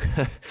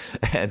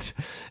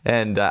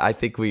 and I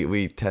think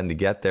we tend to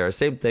get there.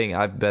 Same thing.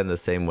 I've been the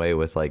same way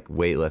with like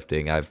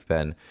weightlifting. I've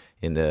been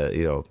into,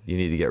 you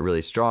need to get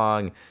really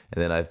strong.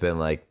 And then I've been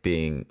like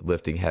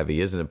lifting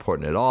heavy isn't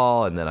important at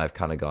all. And then I've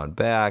kind of gone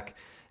back.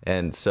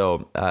 And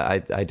so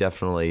I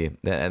definitely,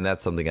 and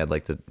that's something I'd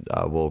like to,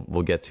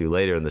 we'll get to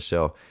later in the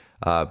show.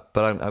 But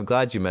I'm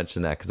glad you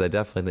mentioned that, because I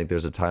definitely think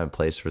there's a time and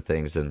place for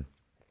things. And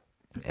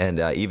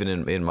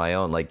even in my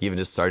own, like even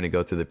just starting to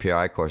go through the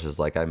PRI courses,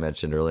 like I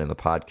mentioned earlier in the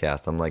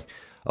podcast, I'm like,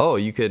 oh,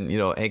 you can,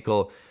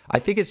 ankle. I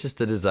think it's just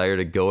the desire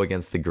to go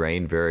against the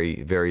grain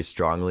very, very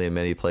strongly in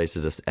many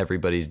places. If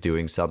everybody's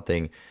doing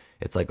something,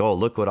 it's like, oh,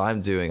 look what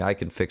I'm doing. I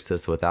can fix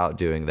this without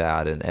doing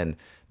that. And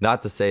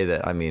not to say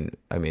that, I mean,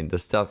 the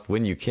stuff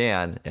when you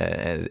can,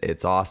 and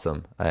it's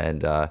awesome.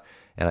 And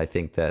I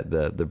think that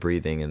the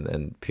breathing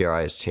and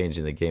PRI is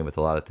changing the game with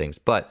a lot of things.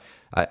 But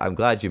I'm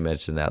glad you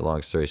mentioned that,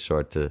 long story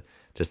short, to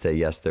say,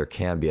 yes, there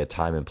can be a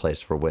time and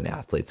place for when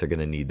athletes are going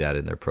to need that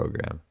in their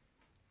program.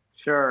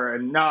 Sure.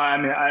 And no, I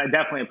mean, I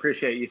definitely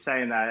appreciate you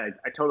saying that.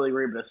 I totally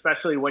agree, but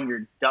especially when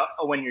you're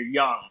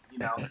young,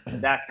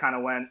 that's kind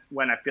of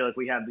when I feel like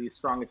we have these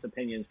strongest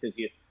opinions, because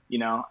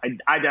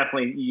I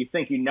definitely, you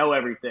think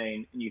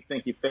everything and you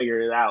think you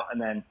figured it out,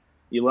 and then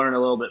you learn a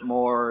little bit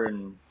more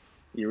and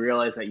you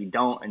realize that you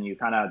don't, and you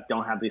kind of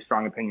don't have these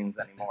strong opinions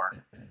anymore.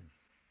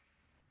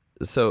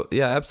 So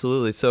yeah,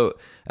 absolutely. So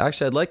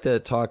actually, I'd like to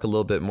talk a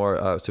little bit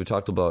more. So we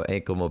talked about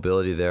ankle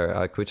mobility there.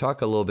 Could we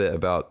talk a little bit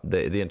about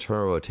the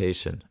internal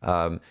rotation?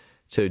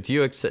 So do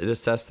you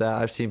assess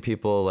that? I've seen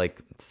people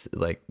like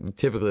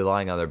typically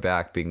lying on their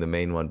back being the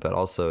main one, but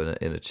also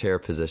in a chair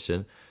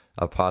position,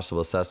 a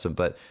possible assessment.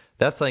 But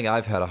that's something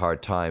I've had a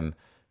hard time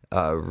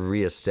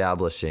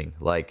reestablishing.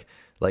 Like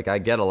I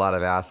get a lot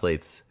of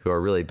athletes who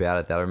are really bad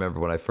at that. I remember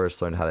when I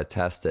first learned how to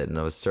test it, and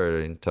I was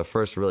starting to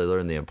first really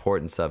learn the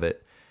importance of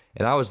it.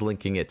 And I was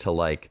linking it to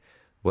like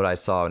what I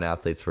saw when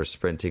athletes were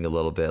sprinting a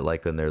little bit,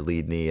 like on their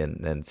lead knee,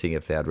 and seeing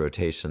if they had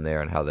rotation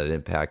there and how that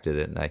impacted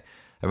it. And I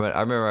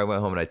remember I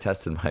went home and I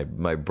tested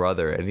my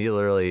brother, and he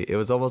literally, it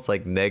was almost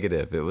like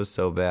negative. It was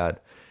so bad.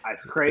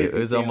 It's It crazy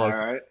was seeing that,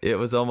 almost right? it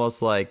was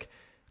almost like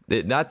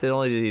not that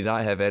only did he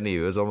not have any,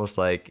 it was almost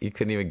like you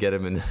couldn't even get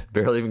him in,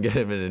 barely even get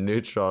him in a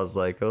neutral. I was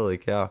like, holy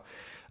cow.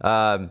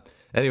 Um,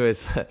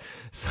 anyways,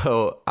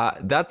 so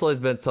that's always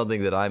been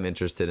something that I'm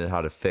interested in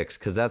how to fix,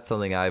 because that's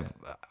something I've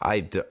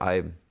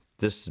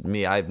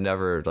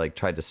never like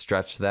tried to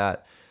stretch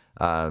that,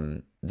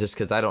 just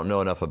because I don't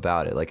know enough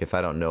about it. Like if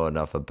I don't know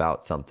enough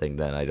about something,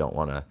 then I don't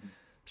want to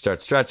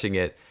start stretching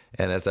it.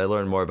 And as I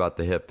learn more about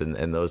the hip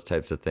and those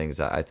types of things,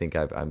 I think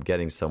I'm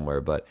getting somewhere.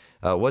 But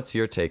what's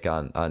your take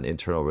on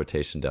internal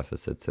rotation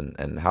deficits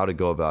and how to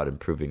go about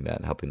improving that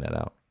and helping that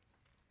out?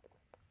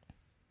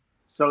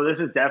 So this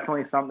is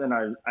definitely something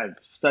I've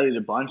studied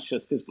a bunch,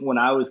 just because when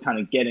I was kind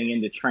of getting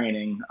into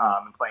training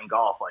and playing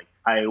golf, like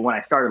when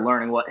I started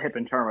learning what hip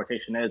internal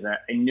rotation is, I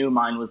knew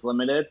mine was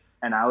limited,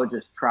 and I would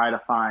just try to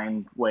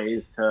find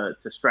ways to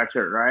stretch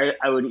it. Right,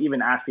 I would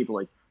even ask people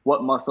like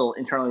what muscle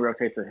internally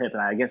rotates the hip,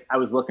 and I guess I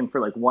was looking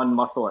for like one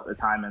muscle at the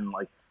time, and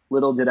like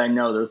little did I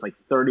know there's like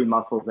 30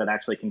 muscles that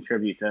actually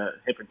contribute to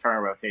hip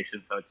internal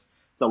rotation. So it's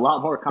a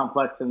lot more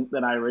complex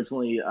than I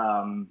originally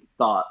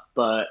thought,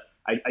 but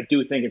I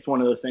do think it's one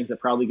of those things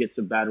that probably gets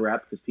a bad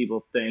rep because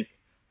people think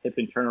hip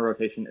internal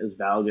rotation is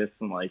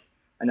valgus, and like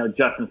I know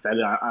Justin said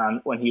it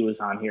on when he was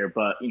on here,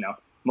 but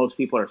most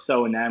people are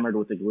so enamored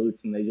with the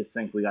glutes and they just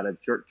think we got to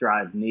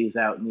drive knees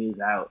out,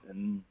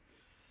 and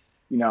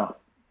you know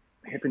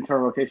hip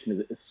internal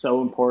rotation is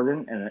so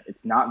important and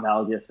it's not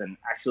valgus. And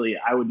actually,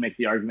 I would make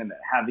the argument that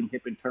having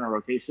hip internal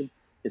rotation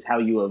is how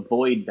you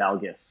avoid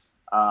valgus.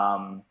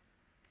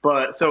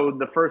 But so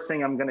the first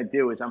thing I'm going to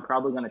do is I'm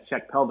probably going to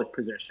check pelvic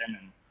position,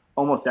 and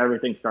almost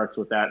everything starts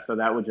with that. So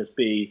that would just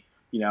be,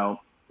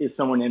 is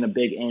someone in a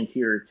big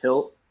anterior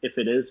tilt? If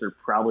it is, they're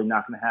probably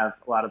not going to have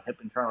a lot of hip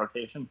internal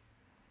rotation.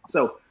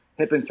 So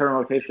hip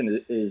internal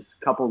rotation is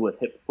coupled with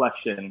hip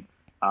flexion.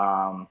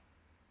 Um,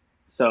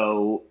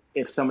 so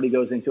if somebody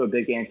goes into a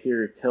big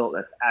anterior tilt,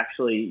 that's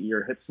actually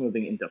your hips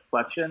moving into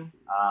flexion,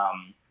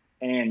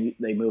 and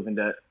they move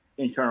into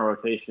internal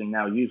rotation.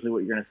 Now, usually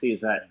what you're going to see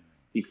is that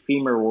the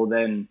femur will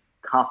then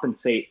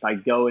compensate by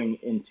going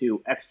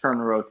into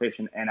external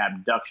rotation and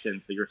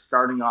abduction. So you're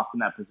starting off in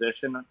that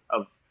position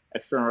of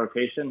external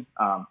rotation,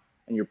 and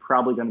you're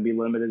probably going to be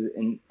limited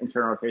in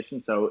internal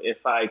rotation. So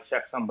if I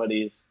check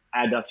somebody's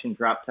adduction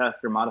drop test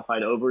or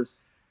modified overs,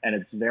 and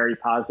it's very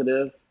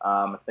positive,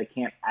 if they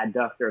can't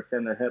adduct or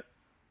extend their hip,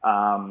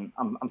 I'm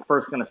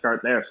first going to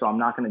start there. So I'm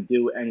not going to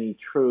do any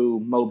true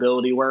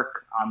mobility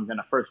work. I'm going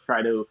to first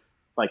try to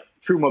like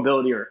true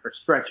mobility or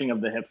stretching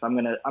of the hips. I'm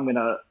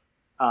gonna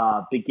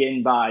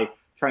begin by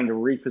trying to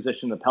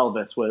reposition the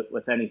pelvis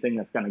with anything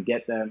that's going to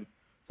get them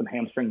some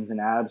hamstrings and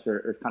abs,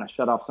 or kind of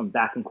shut off some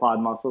back and quad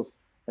muscles,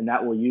 and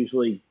that will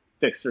usually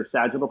fix their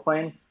sagittal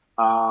plane.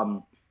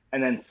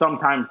 And then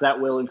sometimes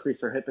that will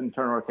increase their hip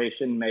internal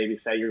rotation. Maybe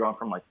say you're going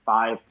from like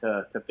 5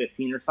 to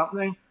 15 or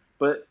something,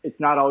 but it's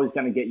not always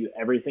going to get you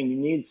everything you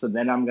need. So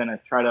then I'm going to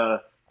try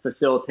to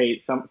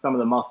facilitate some of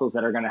the muscles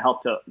that are going to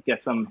help to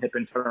get some hip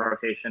internal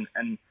rotation.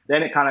 And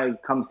then it kind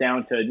of comes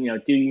down to,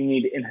 do you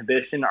need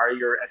inhibition? Are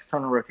your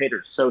external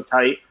rotators so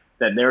tight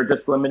that they're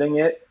just limiting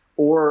it?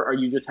 Or are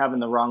you just having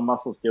the wrong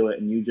muscles do it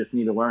and you just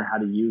need to learn how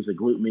to use a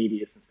glute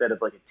medius instead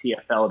of like a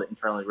TFL to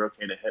internally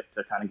rotate a hip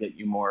to kind of get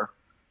you more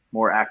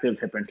active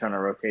hip internal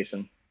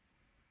rotation?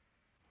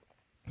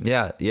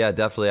 Yeah, yeah,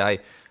 definitely.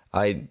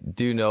 I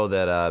do know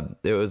that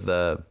it was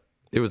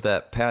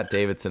that Pat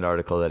Davidson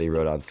article that he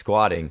wrote on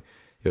squatting.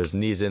 It was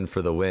knees in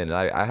for the win.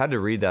 And I had to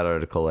read that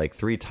article like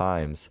 3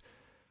 times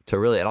to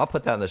really, and I'll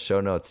put that in the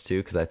show notes too,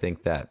 because I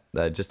think that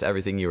just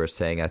everything you were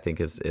saying, I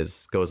think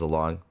is goes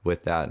along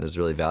with that and is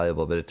really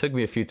valuable. But it took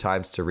me a few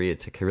times to read it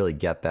to really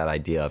get that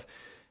idea of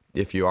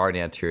if you are an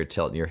anterior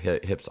tilt and your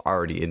hips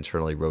already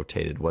internally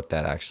rotated, what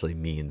that actually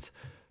means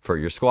for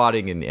your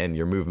squatting and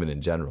your movement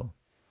in general.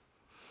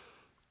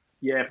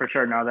 Yeah, for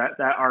sure. No, that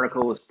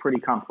article was pretty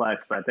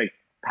complex, but I think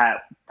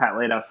Pat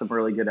laid out some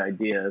really good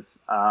ideas.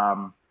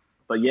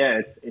 But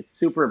yeah, it's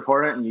super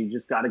important, and you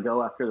just got to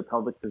go after the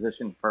pelvic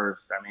position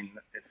first. I mean,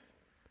 if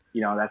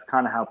that's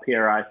kind of how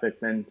PRI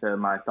fits into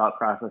my thought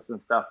process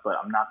and stuff. But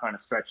I'm not going to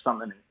stretch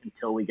something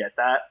until we get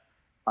that.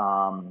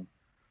 So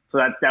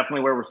that's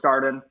definitely where we're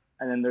starting.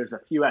 And then there's a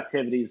few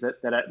activities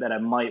that I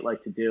might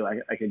like to do.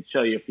 I could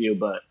show you a few,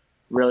 but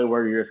really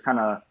where you're just kind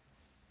of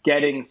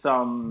getting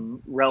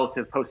some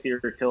relative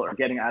posterior tilt or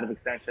getting out of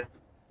extension,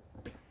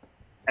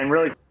 and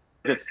really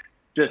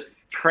just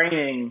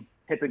training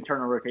hip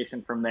internal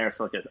rotation from there.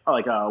 So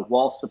like a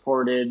wall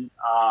supported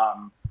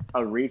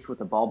a reach with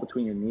the ball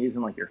between your knees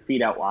and like your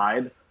feet out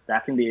wide.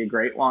 That can be a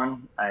great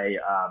one. I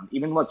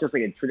even look just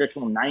like a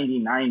traditional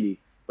 90-90,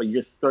 but you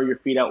just throw your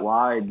feet out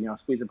wide,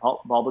 squeeze the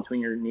ball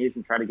between your knees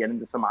and try to get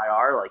into some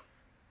IR. Like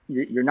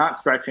you're not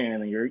stretching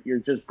anything. You're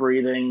just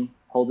breathing,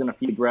 holding a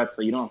few breaths,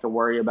 so you don't have to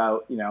worry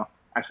about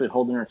actually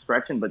holding or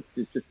stretching. But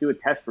just do a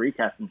test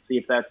retest and see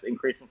if that's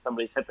increasing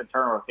somebody's hip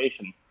internal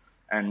rotation.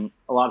 And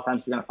a lot of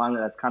times you're going to find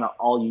that that's kind of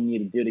all you need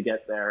to do to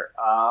get there.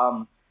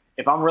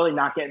 If I'm really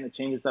not getting the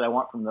changes that I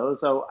want from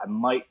those, though,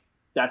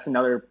 that's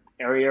another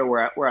area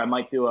where I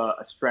might do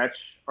a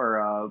stretch or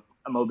a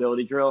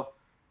mobility drill,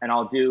 and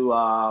I'll do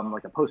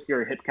like a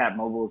posterior hip cap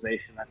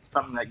mobilization. That's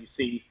something that you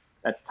see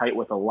that's tight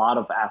with a lot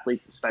of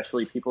athletes,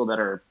 especially people that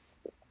are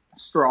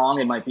strong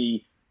and might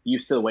be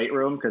used to the weight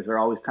room because they're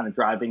always kind of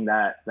driving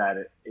that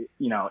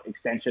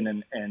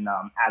extension and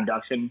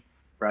abduction,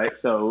 right?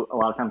 So a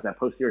lot of times that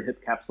posterior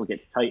hip capsule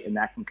gets tight, and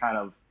that can kind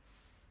of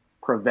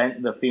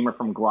prevent the femur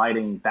from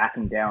gliding back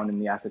and down in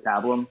the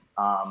acetabulum.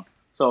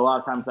 So a lot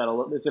of times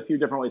there's a few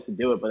different ways to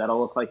do it, but that'll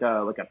look like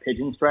a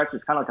pigeon stretch.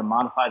 It's kind of like a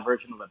modified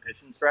version of a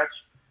pigeon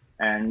stretch,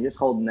 and you just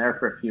hold in there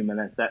for a few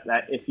minutes.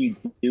 That if you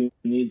do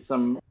need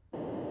some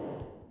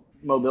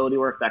mobility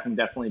work, that can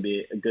definitely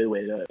be a good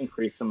way to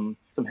increase some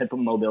hip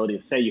mobility.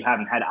 If, say, you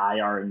haven't had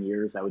IR in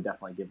years, I would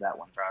definitely give that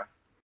one a try.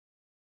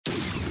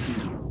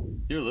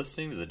 You're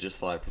listening to the Just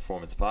Fly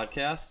Performance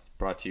Podcast,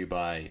 brought to you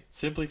by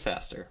Simply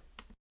Faster.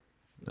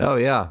 Oh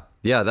yeah,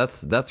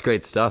 that's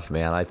great stuff,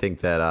 man. I think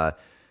that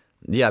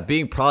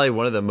being probably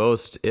one of the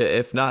most,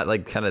 if not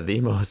like kind of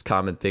the most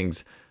common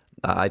things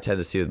I tend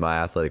to see with my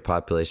athletic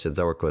populations.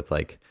 I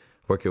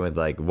working with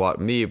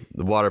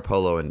water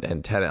polo and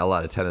a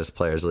lot of tennis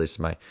players, at least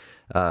my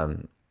I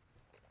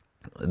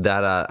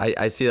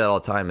see that all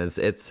the time.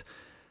 It's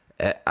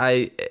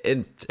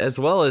as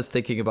well as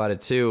thinking about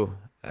it too.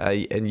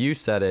 And you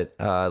said it,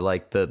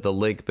 like the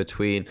link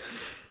between.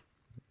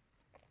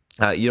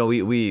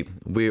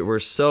 We're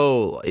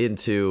so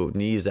into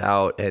knees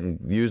out and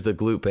use the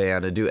glute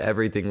band and do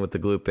everything with the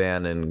glute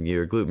band, and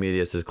your glute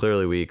medius is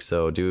clearly weak.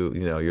 So do,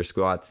 your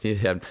squats need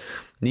to have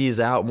knees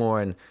out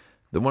more. And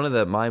one of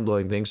the mind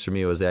blowing things for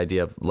me was the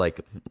idea of like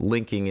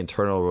linking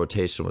internal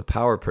rotation with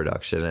power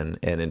production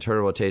and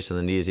internal rotation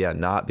of the knees,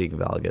 not being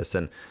valgus.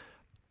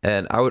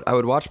 And I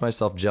would watch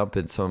myself jump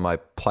in some of my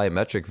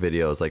plyometric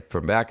videos, like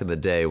from back in the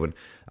day when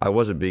I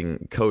wasn't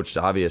being coached,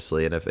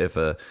 obviously. And if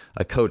a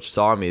coach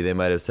saw me, they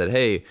might have said,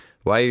 "Hey,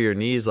 why are your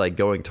knees like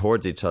going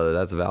towards each other?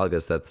 That's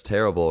valgus. That's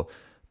terrible."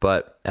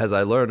 But as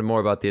I learned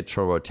more about the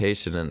internal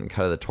rotation and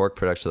kind of the torque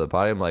production of the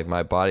body, I'm like,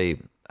 that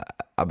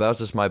was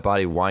just my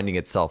body winding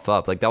itself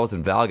up. Like that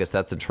wasn't valgus.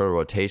 That's internal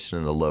rotation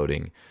and the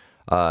loading.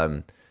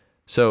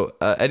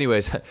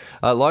 Anyways,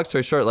 long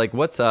story short, like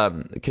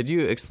could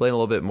you explain a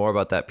little bit more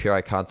about that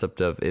PRI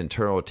concept of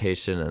internal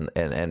rotation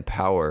and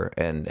power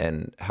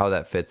and how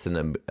that fits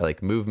in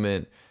like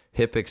movement,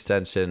 hip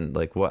extension,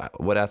 like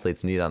what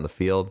athletes need on the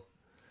field?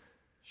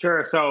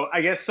 Sure. So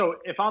I guess,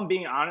 if I'm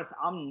being honest,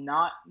 I'm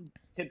not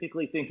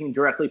typically thinking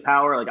directly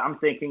power. Like I'm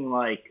thinking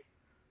like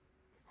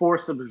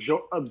force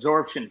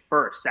absorption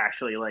first,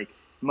 actually. Like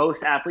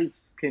most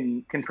athletes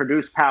can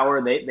produce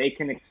power. They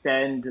can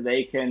extend,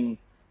 they can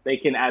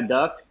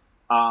abduct,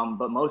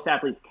 but most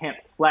athletes can't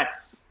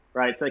flex,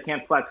 right? So they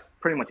can't flex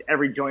pretty much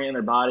every joint in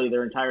their body,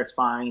 their entire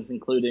spines,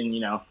 including,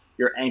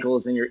 your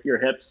ankles and your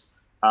hips.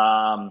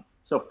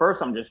 So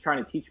first, I'm just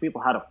trying to teach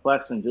people how to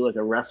flex and do like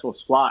a restful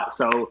squat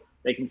so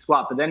they can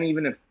squat. But then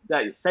even if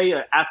say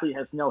an athlete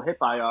has no hip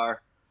IR,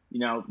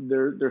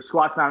 their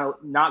squat's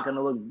not going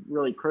to look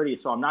really pretty.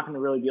 So I'm not going to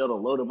really be able to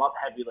load them up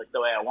heavy like the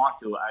way I want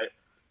to.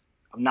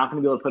 I'm not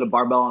going to be able to put a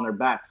barbell on their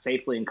back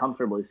safely and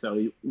comfortably.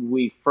 So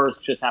we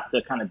first just have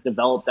to kind of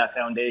develop that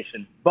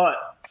foundation. But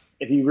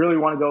if you really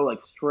want to go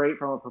like straight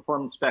from a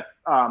performance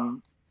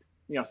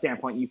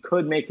standpoint, you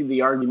could make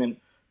the argument,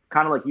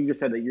 kind of like you just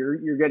said, that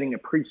you're getting a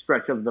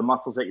pre-stretch of the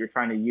muscles that you're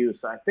trying to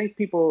use. So I think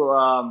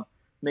people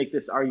make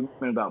this argument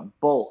about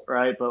Bolt,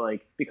 right? But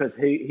like because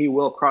he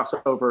will cross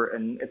over,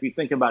 and if you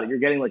think about it, you're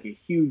getting like a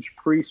huge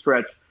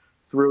pre-stretch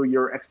through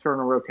your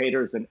external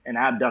rotators and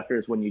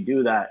abductors when you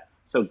do that.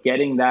 So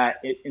getting that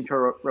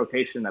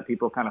inter-rotation that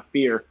people kind of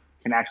fear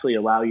can actually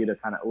allow you to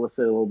kind of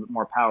elicit a little bit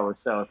more power.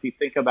 So if you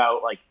think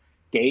about like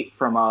gait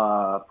from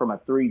a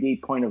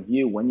 3D point of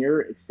view, when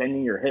you're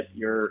extending your hip,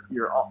 you're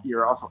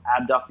also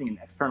abducting and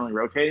externally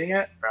rotating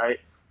it, right?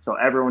 So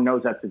everyone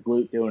knows that's a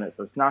glute doing it.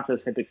 So it's not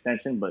just hip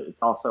extension, but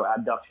it's also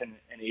abduction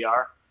and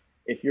ER.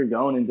 If you're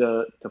going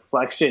into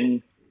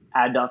flexion,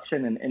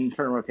 adduction, and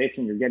internal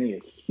rotation, you're getting a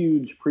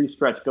huge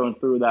pre-stretch going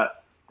through that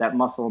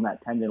muscle and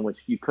that tendon, which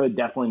you could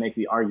definitely make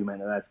the argument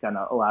that that's going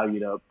to allow you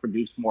to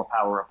produce more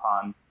power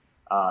upon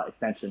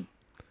extension.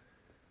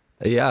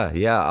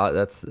 Yeah,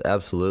 that's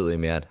absolutely,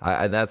 man.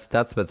 That's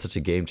been such a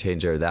game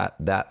changer,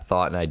 that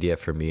thought and idea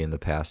for me in the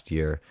past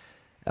year.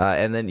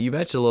 And then you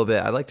mentioned a little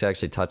bit, I'd like to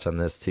actually touch on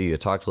this too. You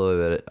talked a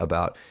little bit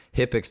about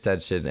hip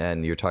extension,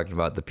 and you're talking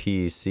about the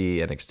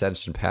PEC and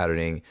extension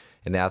patterning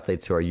in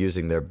athletes who are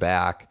using their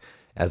back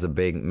as a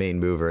big main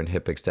mover in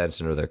hip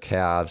extension, or their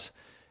calves.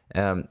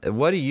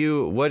 What do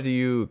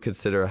you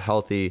consider a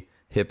healthy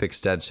hip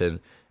extension,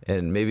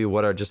 and maybe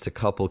what are just a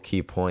couple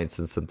key points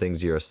and some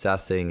things you're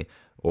assessing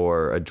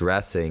or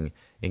addressing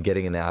in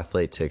getting an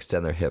athlete to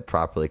extend their hip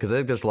properly? Because I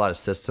think there's a lot of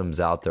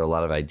systems out there, a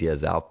lot of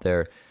ideas out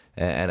there,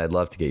 and I'd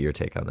love to get your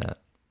take on that.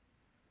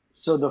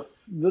 So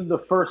the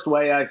first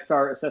way I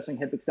start assessing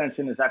hip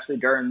extension is actually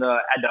during the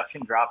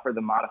adduction drop or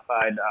the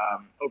modified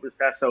Ober's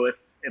test. So if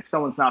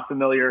someone's not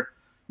familiar,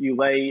 you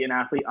lay an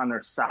athlete on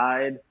their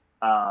side,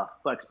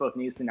 flex both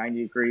knees to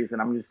 90 degrees,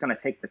 and I'm just going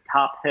to take the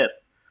top hip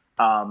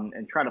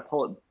and try to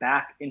pull it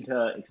back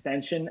into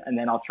extension, and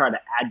then I'll try to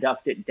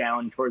adduct it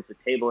down towards the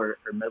table or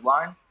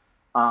midline.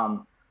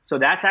 So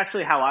that's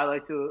actually how I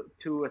like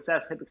to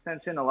assess hip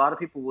extension. A lot of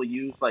people will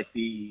use like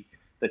the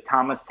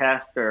Thomas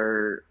test,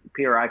 or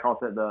PRI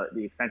calls it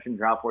the extension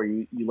drop, where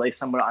you lay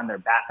someone on their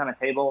back on a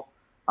table,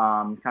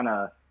 kind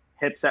of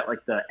hips at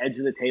like the edge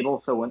of the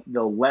table. So when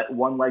they'll let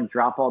one leg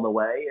drop all the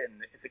way, and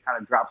if it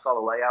kind of drops all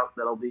the way out,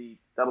 that'll be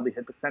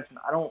hip extension.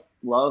 I don't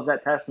love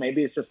that test.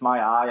 Maybe it's just my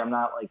eye. I'm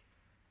not like,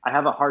 I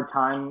have a hard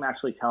time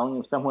actually telling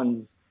if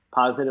someone's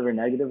positive or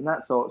negative in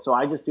that. So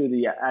I just do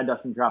the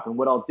adduction drop, and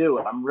what I'll do,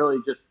 I'm really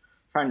just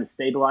trying to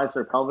stabilize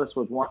their pelvis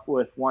with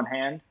one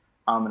hand,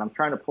 and I'm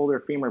trying to pull their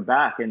femur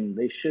back, and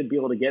they should be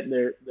able to get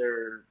their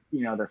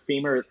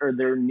femur or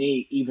their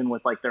knee even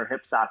with like their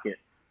hip socket.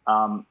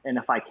 And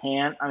if I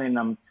can't, I mean,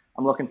 I'm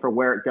looking for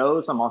where it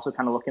goes. I'm also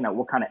kind of looking at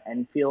what kind of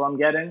end feel I'm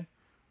getting,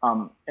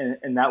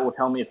 and that will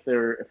tell me if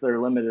they're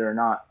limited or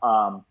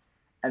not.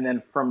 And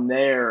then from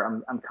there,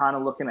 I'm kind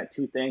of looking at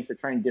two things to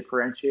try and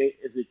differentiate.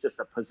 Is it just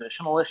a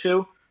positional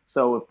issue?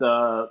 So if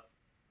the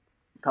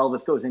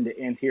pelvis goes into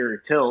anterior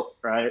tilt,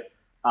 right?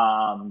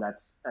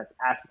 That's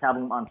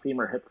acetabulum on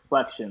femur hip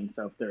flexion.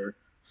 So if they're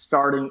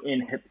starting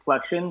in hip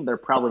flexion, they're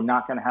probably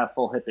not going to have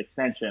full hip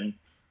extension.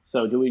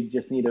 So do we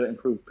just need to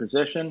improve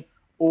position,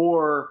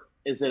 or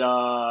is it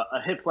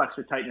a hip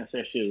flexor tightness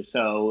issue?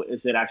 So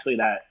is it actually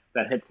that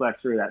hip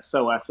flexor, that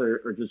psoas,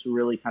 or just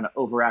really kind of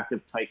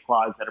overactive tight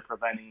quads that are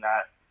preventing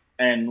that?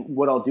 And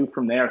what I'll do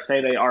from there,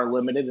 say they are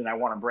limited and I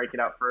want to break it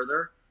out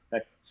further.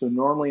 So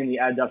normally in the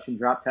adduction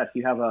drop test,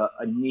 you have a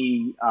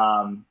knee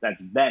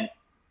that's bent,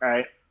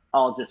 right?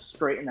 I'll just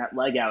straighten that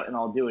leg out and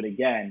I'll do it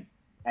again.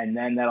 And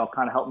then that'll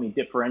kind of help me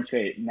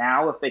differentiate.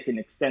 Now, if they can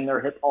extend their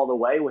hip all the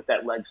way with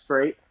that leg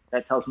straight,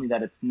 that tells me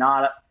that it's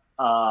not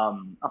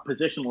a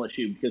positional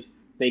issue, because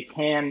they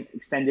can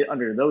extend it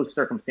under those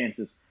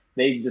circumstances.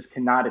 They just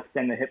cannot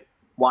extend the hip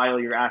while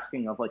you're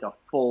asking of like a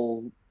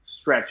full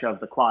stretch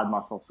of the quad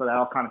muscle. So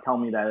that'll kind of tell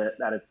me that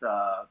it's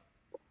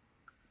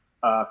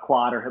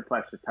quad or hip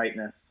flexor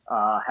tightness.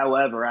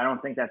 However, I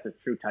don't think that's a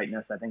true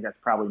tightness. I think that's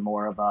probably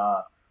more of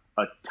a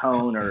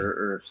tone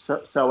or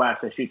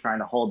psoas issue, trying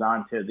to hold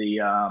on to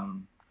the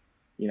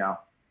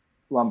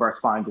lumbar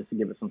spine just to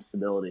give it some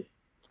stability.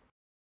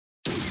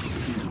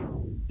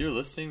 You're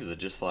listening to the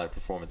Just Fly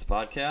Performance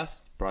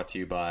Podcast, brought to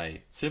you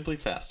by Simply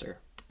Faster.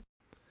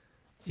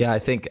 Yeah, I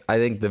think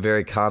the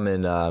very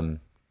common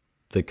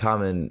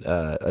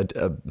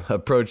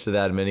approach to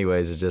that in many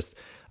ways is just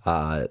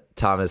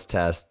Thomas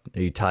test.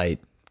 Are you tight?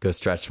 Go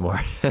stretch more.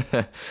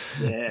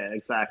 Yeah,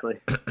 exactly.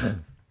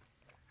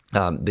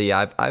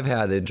 I've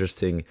had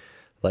interesting,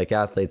 like,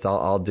 athletes.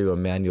 I'll do a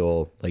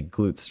manual like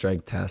glute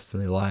strength test,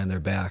 and they lie on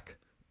their back,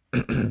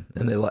 and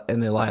they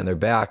lie on their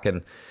back,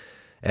 and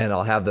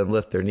I'll have them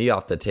lift their knee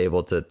off the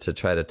table to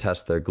try to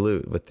test their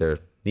glute with their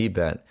knee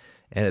bent.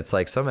 And it's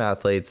like some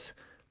athletes,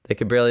 they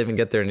could barely even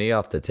get their knee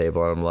off the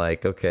table. And I'm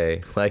like,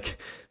 okay,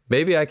 like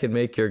maybe I can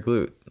make your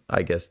glute,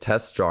 I guess,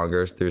 test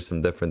stronger through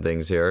some different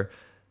things here.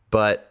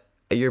 But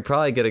you're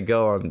probably going to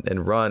go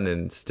and run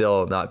and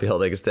still not be able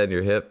to extend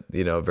your hip,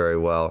 very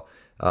well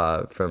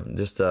from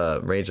just a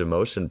range of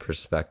motion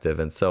perspective.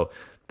 And so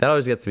that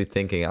always gets me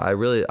thinking. I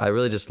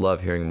really just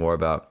love hearing more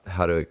about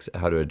how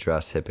to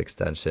address hip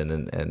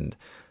extension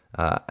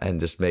and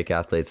just make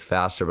athletes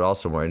faster, but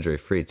also more injury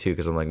free too.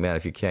 Because I'm like, man,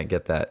 if you can't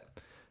get that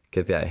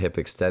hip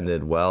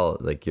extended well,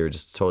 like you're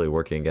just totally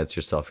working against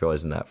yourself. You're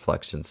always in that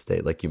flexion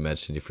state, like you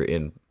mentioned. If you're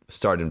in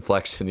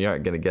flexion, you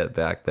aren't going to get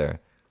back there.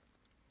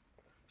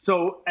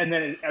 So, and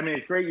then, I mean,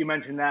 it's great you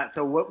mentioned that.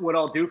 So what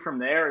I'll do from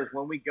there is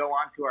when we go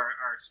on to our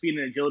speed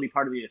and agility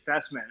part of the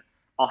assessment,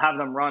 I'll have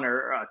them run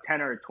a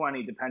 10 or a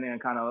 20, depending on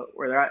kind of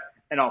where they're at,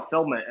 and I'll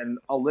film it, and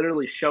I'll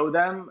literally show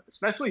them,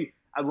 especially,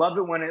 I love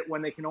it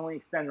when they can only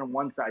extend on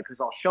one side, because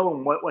I'll show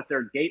them what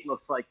their gait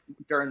looks like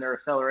during their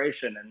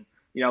acceleration, and,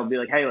 be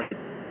like, hey, like,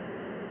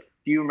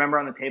 do you remember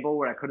on the table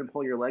where I couldn't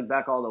pull your leg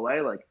back all the way?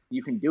 Like,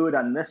 you can do it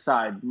on this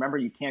side. Remember,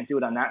 you can't do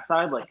it on that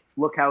side. Like,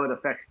 look how it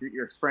affects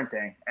your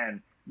sprinting.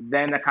 And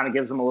then that kind of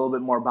gives them a little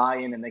bit more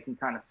buy-in, and they can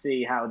kind of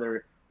see how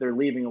they're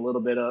leaving a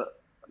little bit of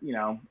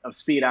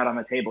speed out on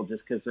the table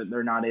just because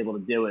they're not able to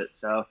do it.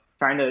 So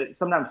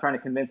sometimes trying to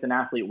convince an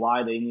athlete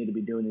why they need to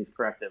be doing these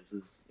correctives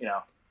is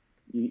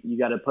you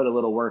got to put a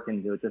little work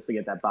into it just to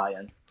get that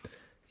buy-in.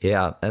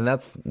 Yeah, and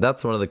that's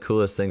one of the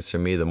coolest things for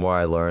me. The more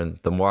I learn,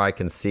 the more I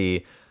can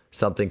see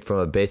something from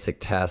a basic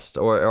test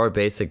or a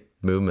basic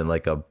movement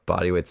like a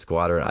bodyweight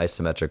squat or an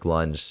isometric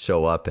lunge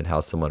show up in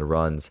how someone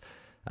runs.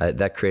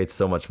 That creates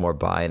so much more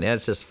buy-in, and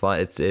it's just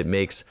fun. It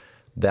makes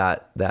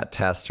that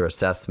test or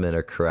assessment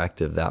or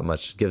corrective that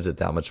much, gives it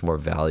that much more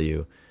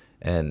value,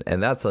 and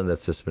that's something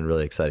that's just been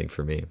really exciting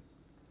for me.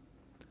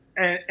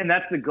 And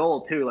that's the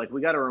goal too. Like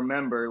we got to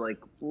remember, like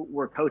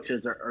we're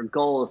coaches. Our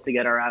goal is to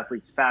get our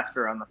athletes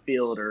faster on the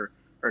field or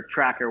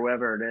track or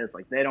whatever it is.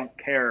 Like they don't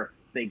care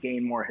if they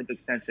gain more hip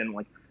extension.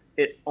 Like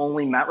it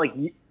only matters.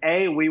 Like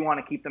we want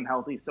to keep them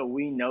healthy, so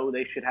we know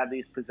they should have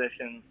these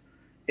positions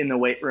in the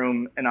weight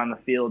room and on the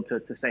field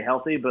to stay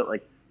healthy. But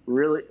like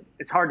really,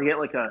 it's hard to get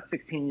like a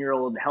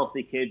 16-year-old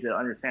healthy kid to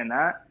understand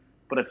that.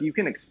 But if you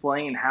can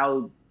explain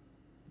how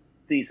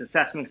these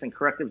assessments and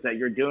correctives that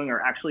you're doing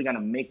are actually going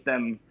to make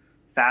them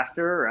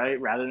faster, right?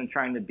 Rather than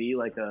trying to be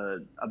like a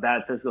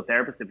bad physical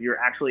therapist, if you're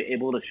actually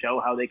able to show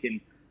how they can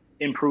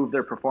improve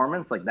their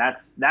performance, like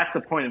that's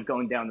the point of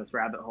going down this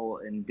rabbit hole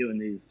and doing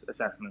these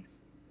assessments.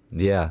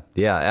 Yeah,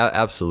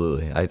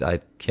 absolutely. I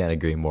can't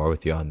agree more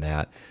with you on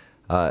that.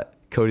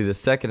 Cody, the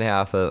second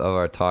half of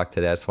our talk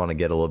today, I just want to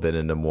get a little bit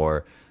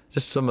into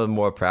just some of the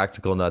more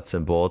practical nuts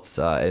and bolts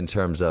in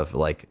terms of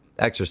like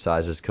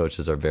exercises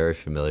coaches are very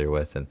familiar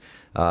with. And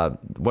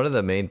one of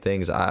the main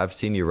things I've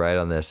seen you write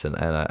on this, and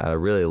I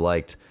really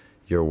liked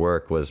your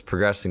work, was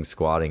progressing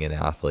squatting in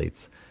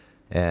athletes.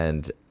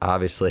 And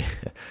obviously,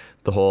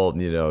 the whole,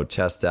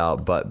 chest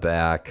out, butt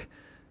back.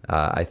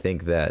 I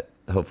think that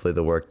hopefully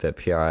the work that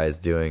PRI is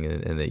doing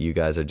and that you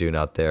guys are doing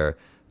out there,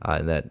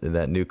 and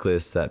that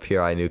nucleus, that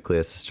PRI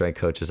nucleus, the strength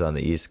coaches on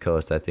the East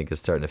Coast, I think is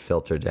starting to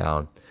filter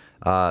down.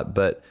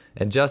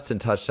 And Justin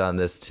touched on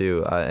this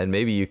too, and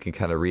maybe you can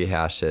kind of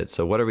rehash it.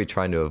 So what are we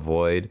trying to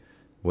avoid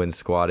when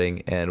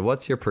squatting, and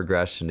what's your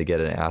progression to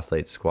get an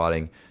athlete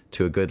squatting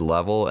to a good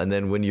level? And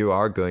then when you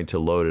are going to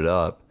load it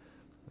up,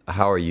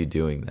 how are you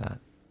doing that?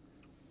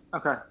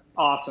 Okay,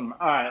 awesome.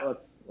 All right,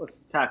 let's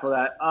tackle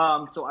that.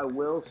 So I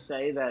will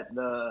say that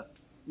the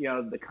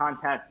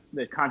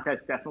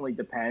context definitely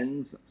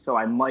depends. So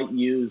I might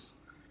use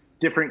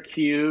different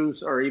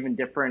cues or even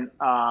different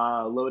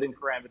loading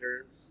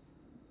parameters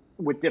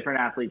with different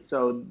athletes.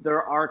 So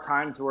there are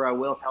times where I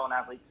will tell an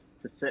athlete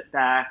to sit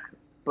back,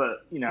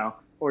 but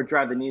or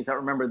drive the knees out.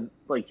 Remember,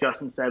 like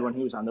Justin said when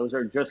he was on, those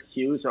are just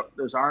cues.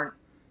 Those aren't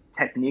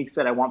techniques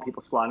that I want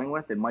people squatting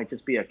with. It might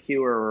just be a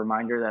cue or a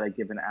reminder that I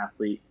give an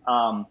athlete.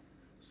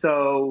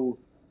 So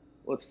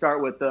let's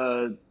start with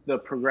the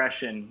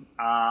progression.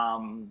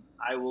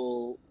 I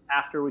will,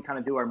 after we kind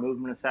of do our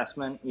movement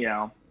assessment,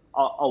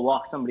 I'll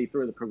walk somebody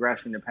through the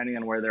progression depending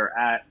on where they're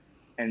at,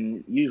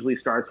 and usually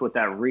starts with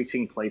that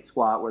reaching plate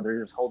squat where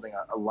they're just holding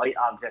a light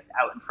object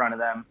out in front of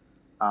them.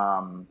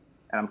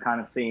 And I'm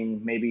kind of seeing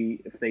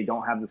maybe if they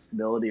don't have the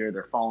stability or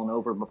they're falling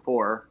over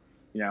before,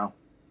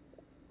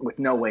 with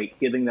no weight,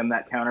 giving them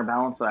that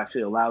counterbalance so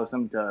actually allows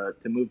them to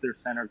move their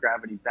center of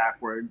gravity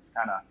backwards,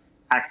 kind of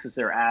access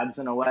their abs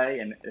in a way.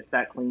 And if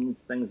that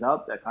cleans things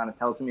up, that kind of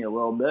tells me a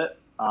little bit.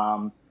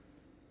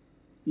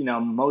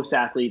 Most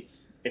athletes,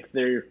 if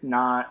they're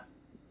not,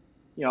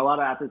 a lot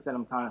of athletes that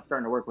I'm kind of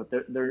starting to work with,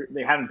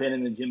 they haven't been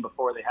in the gym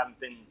before, they haven't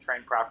been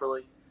trained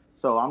properly.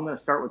 So I'm going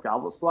to start with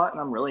goblet squat,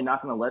 and I'm really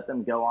not going to let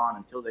them go on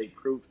until they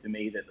prove to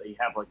me that they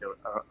have like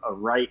a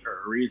right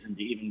or a reason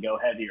to even go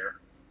heavier.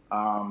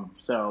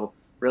 So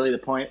really the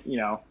point,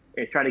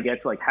 they try to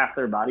get to like half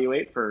their body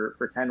weight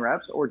for 10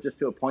 reps, or just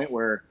to a point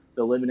where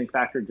the limiting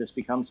factor just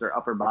becomes their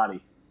upper body.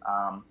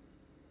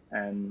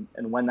 And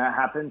when that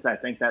happens, I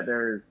think that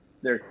their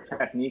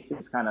technique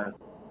is kind of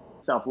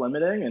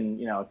self-limiting,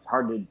 and it's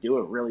hard to do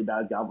a really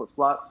bad goblet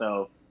squat.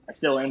 So I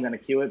still am going to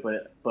cue it,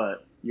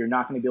 but you're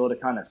not going to be able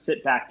to kind of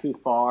sit back too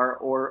far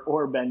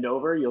or bend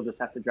over. You'll just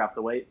have to drop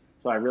the weight.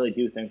 So I really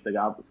do think the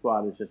goblet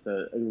squat is just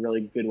a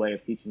really good way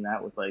of teaching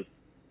that with like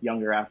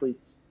younger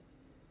athletes.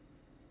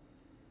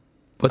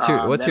 What's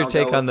your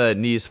take on the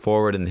knees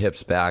forward and the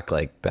hips back,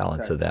 like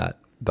balance of that,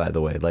 by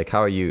the way? Like how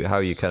are you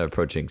kind of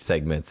approaching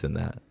segments in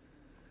that?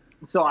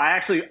 So I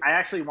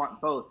actually want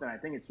both, and I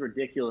think it's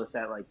ridiculous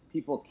that like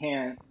people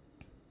think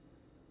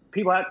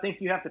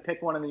you have to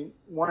pick one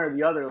or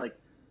the other. Like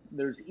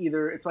there's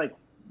either, it's like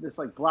this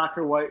like black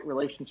or white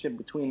relationship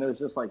between those,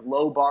 just like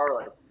low bar,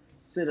 like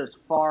sit as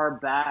far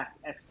back,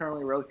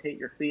 externally rotate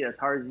your feet as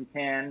hard as you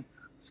can,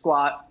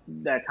 squat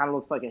that kind of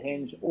looks like a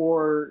hinge,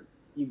 or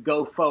you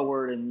go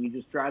forward and you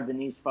just drive the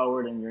knees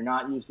forward and you're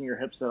not using your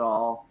hips at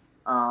all.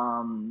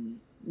 And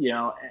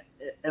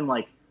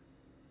like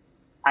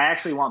I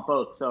actually want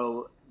both.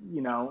 So,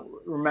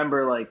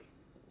 remember, like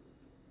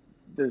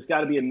there's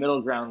got to be a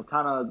middle ground,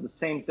 kind of the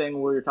same thing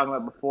we were talking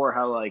about before,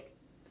 how like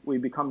we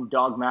become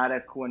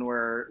dogmatic when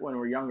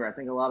we're younger. I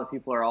think a lot of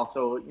people are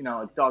also,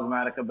 like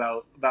dogmatic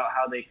about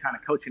how they kind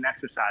of coach and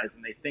exercise,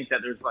 and they think that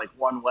there's like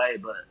one way,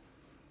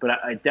 but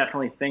I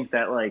definitely think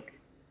that like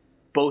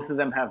both of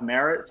them have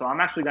merit. So I'm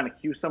actually going to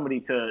cue somebody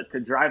to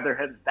drive their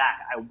hips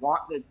back. I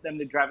want them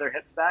to drive their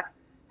hips back.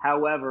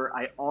 However,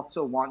 I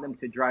also want them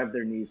to drive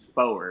their knees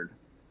forward.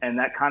 And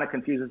that kind of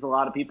confuses a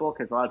lot of people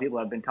because a lot of people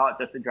have been taught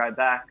just to drive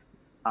back.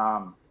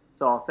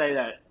 So I'll say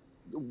that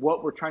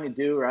what we're trying to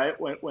do, right,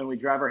 when we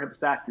drive our hips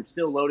back, you're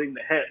still loading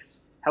the hips.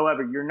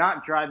 However, you're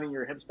not driving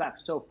your hips back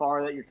so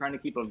far that you're trying to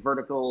keep a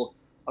vertical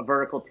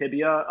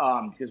tibia.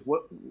 Because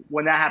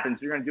when that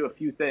happens, you're going to do a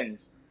few things.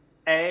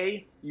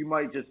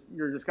 You're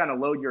just going to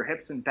load your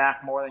hips and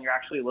back more than you're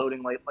actually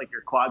loading like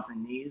your quads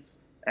and knees.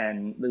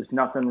 And there's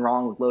nothing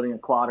wrong with loading a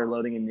quad or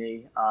loading a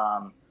knee.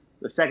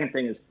 The second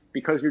thing is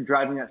because you're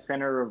driving that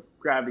center of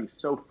gravity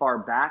so far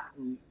back,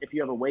 and if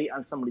you have a weight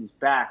on somebody's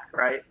back,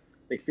 right,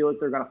 they feel like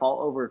they're going to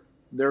fall over.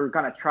 They're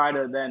going to try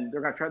to then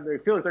they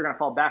feel like they're going to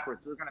fall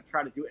backwards. So they're going to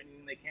try to do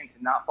anything they can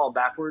to not fall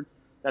backwards.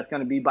 That's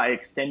going to be by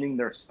extending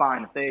their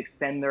spine. If they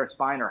extend their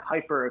spine or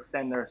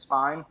hyperextend their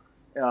spine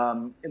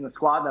in the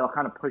squat, that'll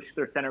kind of push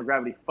their center of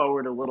gravity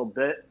forward a little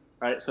bit,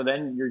 right? So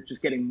then you're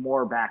just getting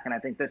more back. And I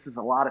think this is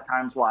a lot of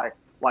times why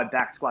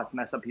back squats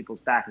mess up people's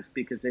back is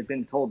because they've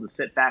been told to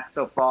sit back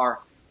so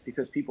far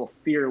because people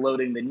fear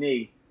loading the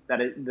knee that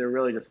they're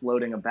really just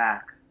loading a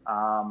back.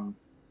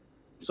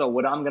 So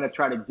what I'm going to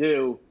try to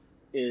do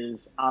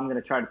is I'm going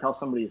to try to tell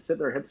somebody to sit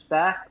their hips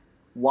back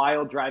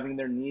while driving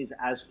their knees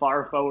as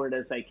far forward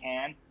as they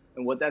can.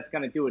 And what that's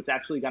going to do, it's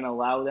actually going to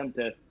allow them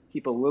to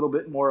keep a little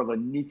bit more of a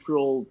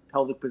neutral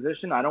pelvic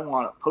position. I don't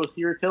want a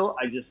posterior tilt.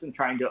 I just am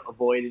trying to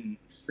avoid an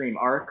extreme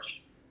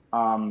arch.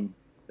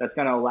 That's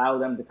going to allow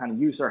them to kind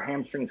of use their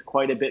hamstrings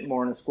quite a bit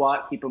more in a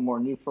squat, keep a more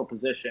neutral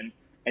position.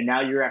 And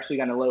now you're actually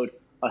going to load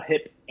a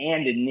hip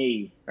and a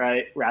knee,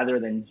 right, rather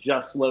than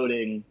just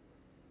loading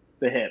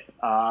the hip.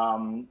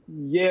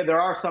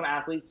 There are some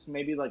athletes,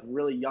 maybe like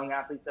really young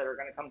athletes that are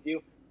going to come to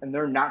you, and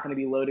they're not going to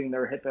be loading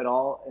their hip at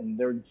all, and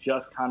they're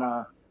just kind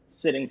of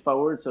sitting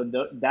forward. So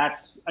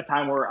that's a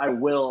time where I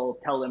will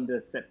tell them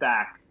to sit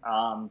back.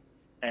 And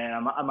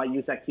I might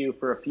use that cue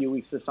for a few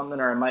weeks or something,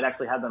 or I might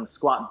actually have them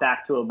squat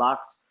back to a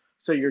box.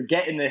 So you're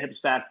getting the hips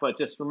back, but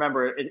just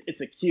remember, it's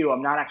a cue.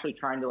 I'm not actually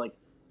trying to like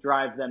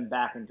drive them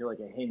back into like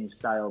a hinge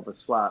style of a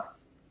squat.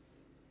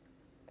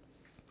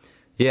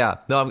 Yeah,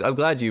 no, I'm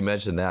glad you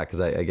mentioned that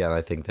because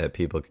I think that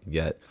people can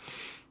get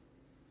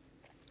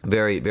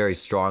very, very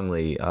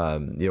strongly,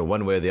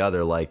 one way or the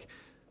other, like,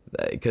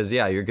 because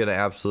you're going to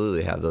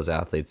absolutely have those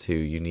athletes who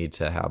you need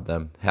to have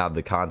them have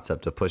the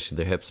concept of pushing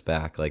their hips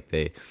back. Like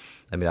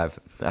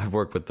I've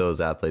worked with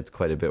those athletes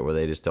quite a bit where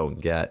they just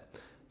don't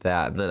get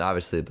that. And then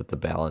obviously, but the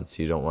balance,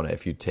 you don't want to,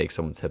 if you take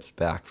someone's hips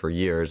back for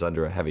years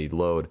under a heavy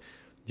load,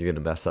 you're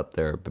going to mess up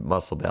their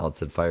muscle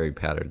balance and firing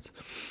patterns.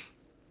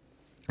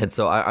 And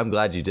so I'm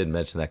glad you did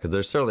mention that because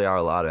there certainly are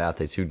a lot of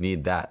athletes who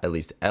need that at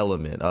least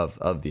element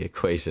of the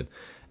equation,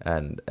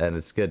 and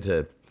it's good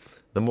to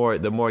the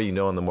more you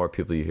know and the more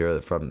people you hear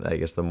from, I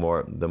guess the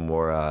more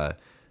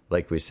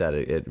like we said,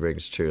 it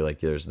rings true. Like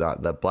there's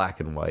not that black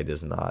and white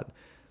is not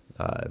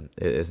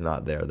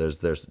there. There's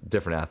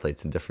different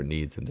athletes and different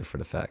needs and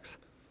different effects.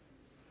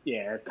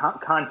 Yeah,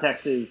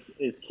 context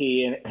is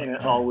key, and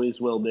it always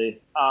will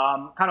be.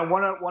 Kind of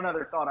one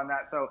other thought on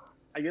that. So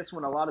I guess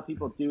when a lot of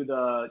people do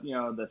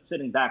the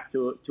sitting back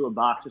to a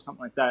box or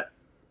something like that,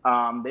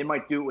 they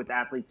might do it with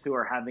athletes who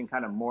are having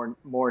kind of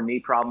more knee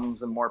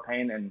problems and more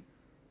pain. And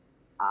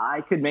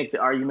I could make the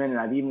argument, and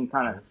I've even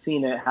kind of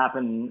seen it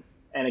happen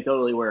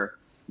anecdotally,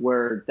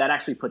 where that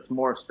actually puts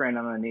more strain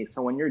on the knee.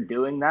 So when you're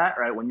doing that,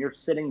 right, when you're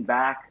sitting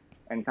back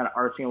and kind of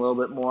arching a little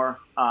bit more,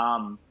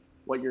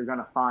 what you're going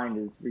to find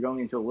is you're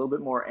going into a little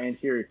bit more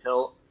anterior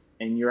tilt,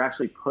 and you're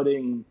actually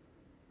putting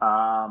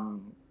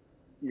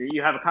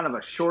you have a kind of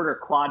a shorter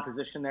quad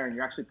position there, and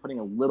you're actually putting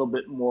a little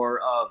bit more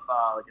of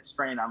like a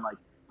strain on like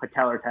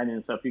patellar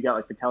tendon. So if you got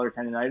like patellar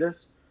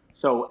tendonitis,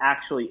 so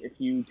actually if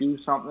you do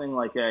something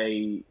like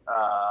a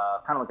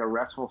kind of like a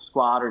restful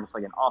squat or just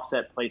like an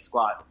offset plate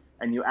squat,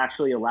 and you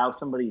actually allow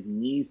somebody's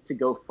knees to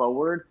go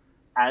forward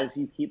as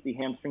you keep the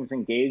hamstrings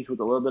engaged with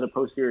a little bit of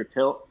posterior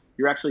tilt,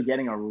 you're actually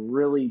getting a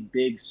really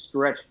big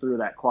stretch through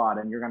that quad,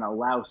 and you're going to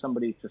allow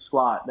somebody to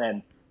squat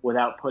then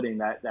without putting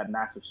that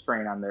massive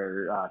strain on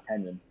their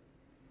tendon.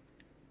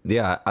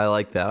 Yeah, I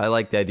like that. I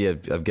like the idea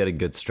of getting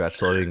good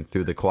stretch loading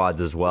through the quads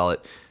as well.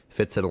 It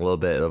fits in a little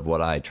bit of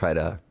what I try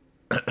to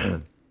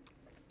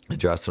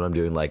address when I'm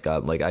doing like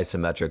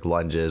isometric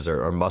lunges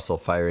or muscle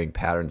firing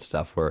pattern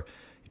stuff, where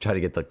you try to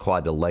get the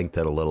quad to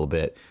lengthen a little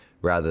bit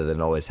rather than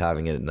always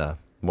having it in a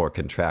more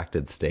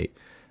contracted state.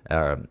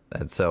 And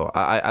so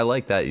I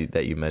like that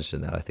you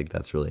mentioned that. I think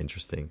that's really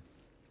interesting.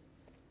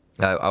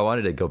 I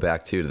wanted to go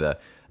back to the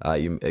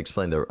you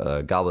explained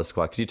the goblet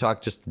squat. Could you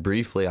talk just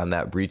briefly on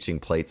that breaching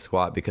plate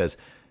squat? Because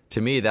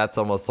to me, that's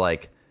almost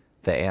like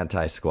the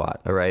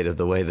anti-squat, right, of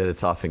the way that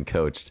it's often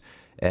coached.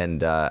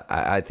 And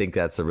I think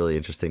that's a really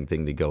interesting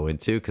thing to go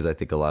into because I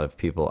think a lot of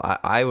people,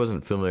 I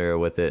wasn't familiar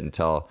with it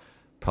until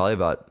probably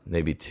about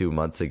maybe 2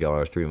 months ago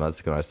or 3 months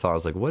ago. I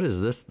was like, what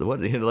is this?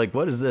 What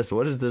is this?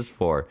 What is this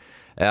for?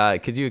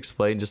 Could you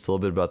explain just a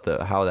little bit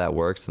about how that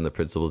works and the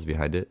principles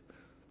behind it?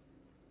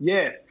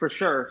 Yeah, for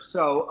sure.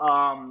 So,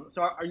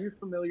 so are you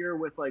familiar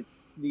with like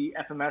the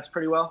FMS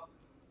pretty well?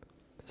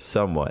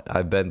 Somewhat.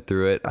 I've been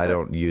through it. I Okay.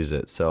 don't use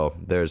it. So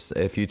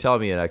if you tell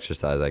me an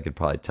exercise, I could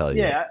probably tell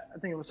you. Yeah, I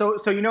think so.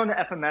 So in the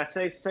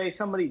FMS, say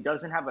somebody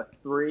doesn't have a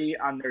 3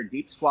 on their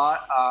deep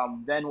squat,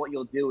 then what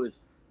you'll do is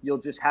you'll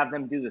just have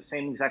them do the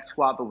same exact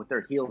squat but with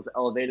their heels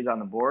elevated on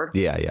the board.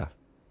 Yeah, yeah.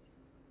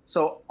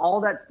 So all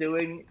that's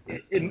doing,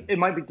 it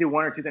might be do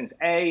one or two things.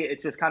 A,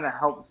 it just kind of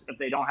helps if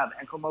they don't have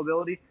ankle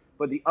mobility.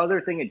 But the other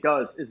thing it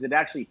does is it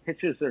actually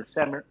pitches their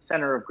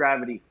center of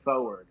gravity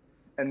forward.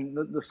 And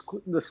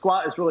the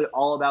squat is really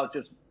all about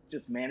just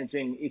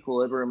managing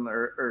equilibrium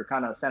or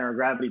kind of center of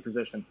gravity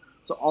position.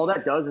 So all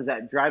that does is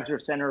that drives your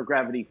center of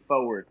gravity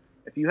forward.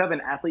 If you have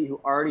an athlete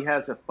who already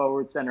has a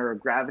forward center of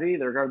gravity,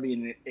 they're going to be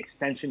in an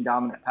extension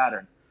dominant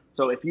pattern.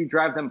 So if you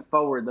drive them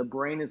forward, the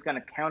brain is going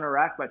to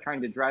counteract by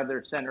trying to drive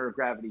their center of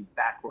gravity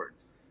backwards.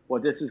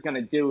 What this is going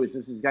to do is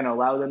this is going to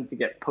allow them to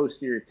get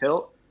posterior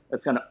tilt.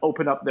 That's going to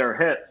open up their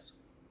hips.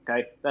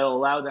 Okay, that'll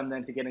allow them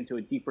then to get into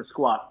a deeper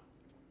squat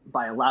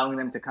by allowing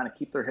them to kind of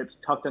keep their hips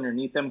tucked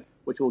underneath them,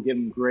 which will give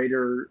them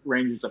greater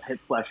ranges of hip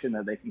flexion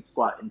that they can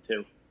squat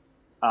into.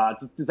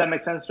 Does that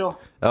make sense, Joel?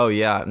 Oh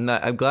yeah, and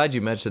I'm glad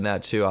you mentioned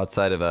that too.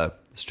 Outside of a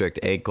strict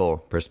ankle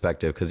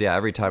perspective, because yeah,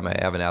 every time I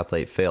have an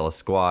athlete fail a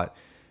squat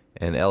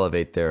and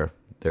elevate their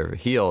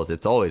heels,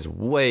 it's always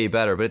way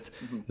better. But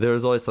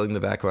there's always something in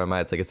the back of my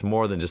mind. It's like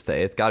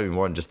it's got to be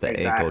more than just the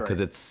ankle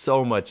because it's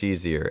so much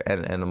easier.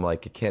 And I'm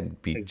like, it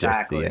can't be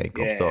just the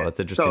ankle. Yeah. So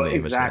it's interesting that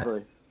you mentioned that.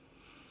 Exactly.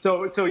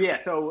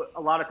 So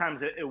a lot of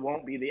times it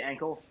won't be the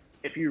ankle.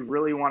 If you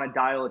really want to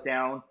dial it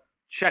down,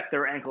 check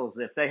their ankles.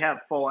 If they have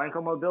full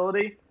ankle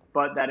mobility,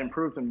 but that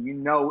improves them,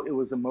 it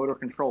was a motor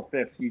control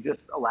fix. You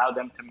just allowed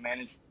them to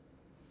manage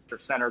their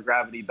center of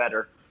gravity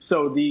better.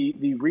 So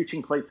the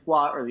reaching plate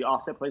squat or the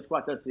offset plate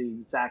squat does the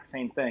exact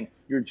same thing.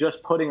 You're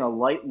just putting a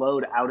light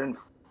load out in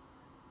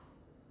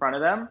front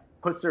of them,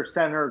 puts their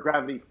center of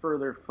gravity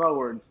further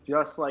forwards,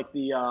 just like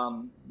the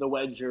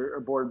wedge or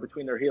board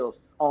between their heels.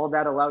 All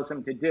that allows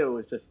them to do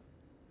is just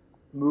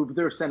move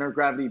their center of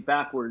gravity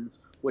backwards,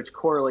 which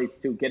correlates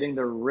to getting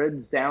their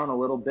ribs down a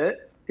little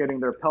bit, getting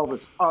their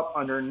pelvis up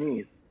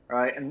underneath.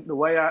 Right, and the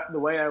way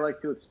I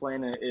like to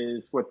explain it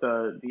is with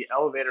the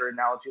elevator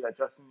analogy that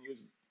Justin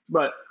used.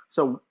 But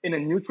so in a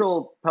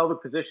neutral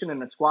pelvic position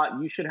in a squat,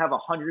 you should have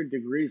 100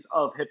 degrees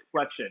of hip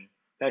flexion.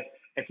 Okay,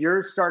 if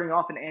you're starting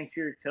off an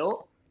anterior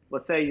tilt,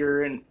 let's say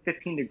you're in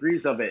 15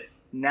 degrees of it.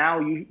 Now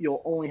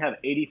you'll only have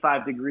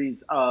 85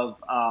 degrees of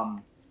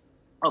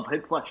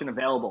hip flexion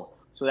available.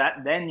 So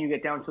that then you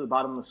get down to the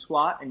bottom of the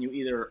squat and you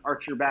either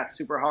arch your back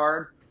super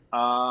hard,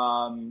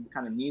 kind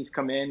of knees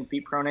come in,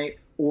 feet pronate,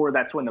 or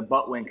that's when the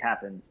butt wink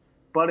happens.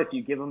 But if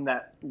you give them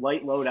that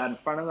light load out in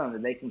front of them,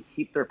 that they can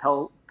keep their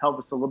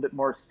pelvis a little bit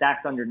more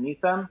stacked underneath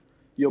them,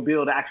 you'll be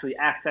able to actually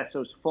access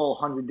those full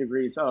 100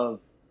 degrees of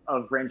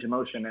range of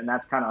motion. And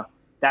that's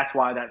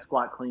why that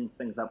squat cleans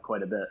things up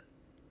quite a bit.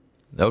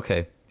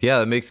 Okay. Yeah,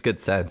 that makes good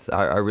sense.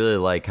 I really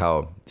like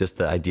how just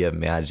the idea of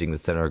managing the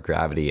center of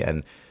gravity,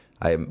 and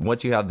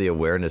once you have the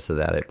awareness of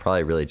that, it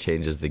probably really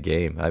changes the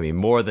game. I mean,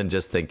 more than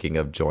just thinking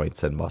of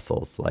joints and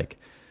muscles. Like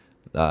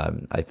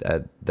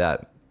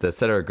that the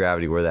center of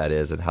gravity, where that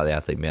is and how the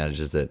athlete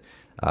manages it,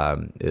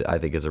 I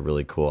think is a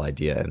really cool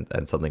idea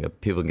and something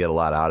that people can get a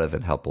lot out of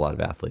and help a lot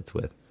of athletes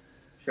with.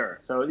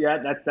 Sure. So yeah,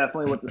 that's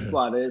definitely what the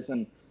squat is.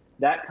 And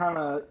that kind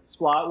of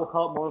squat, we'll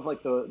call it more of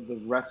like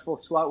the restful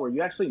squat where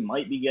you actually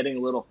might be getting a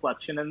little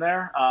flexion in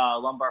there,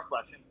 lumbar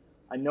flexion.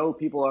 I know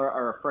people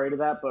are afraid of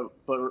that, but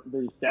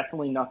there's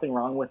definitely nothing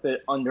wrong with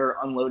it under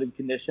unloaded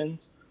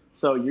conditions.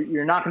 So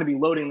you're not going to be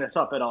loading this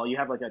up at all. You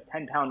have like a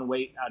 10-pound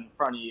weight out in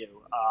front of you.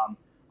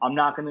 I'm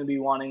not going to be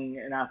wanting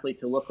an athlete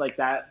to look like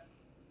that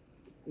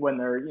when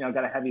they're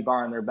got a heavy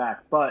bar on their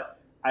back. But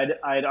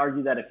I'd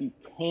argue that if you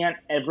can't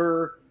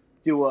ever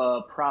do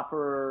a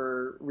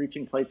proper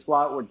reaching plate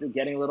squat or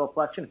getting a little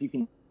flexion, if you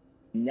can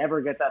never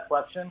get that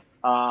flexion,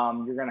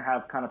 you're going to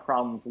have kind of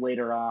problems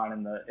later on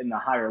in the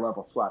higher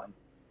level squatting.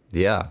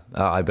 Yeah,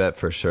 I bet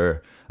for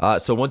sure.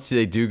 So once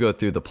they do go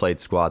through the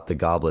plate squat, the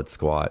goblet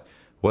squat,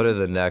 what are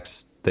the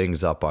next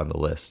things up on the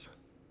list?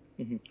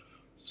 Mm-hmm.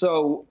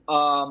 So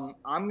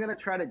I'm going to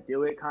try to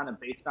do it kind of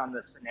based on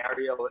the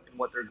scenario and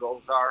what their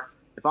goals are.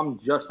 If I'm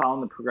just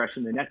following the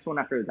progression, the next one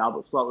after the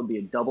goblet squat would be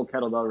a double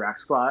kettlebell rack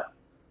squat.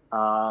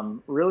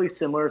 Really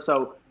similar.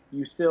 So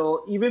you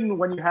still, even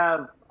when you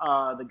have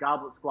the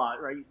goblet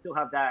squat, right, you still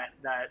have that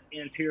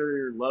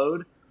anterior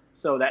load.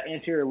 So that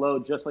anterior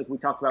load, just like we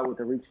talked about with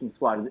the reaching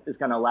squat, is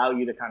going to allow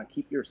you to kind of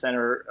keep your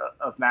center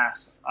of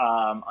mass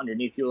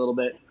underneath you a little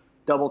bit.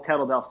 Double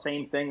kettlebell,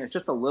 same thing. It's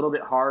just a little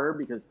bit harder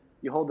because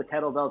you hold the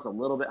kettlebells a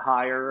little bit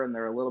higher and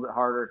they're a little bit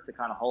harder to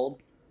kind of hold.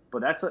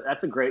 But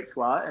that's a great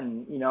squat,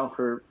 and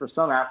for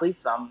some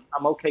athletes,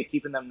 I'm okay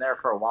keeping them there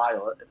for a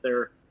while.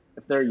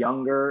 If they're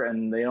younger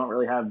and they don't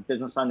really have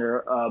business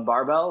under a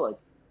barbell, like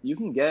you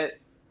can get,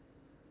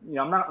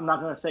 I'm not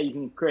going to say you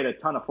can create a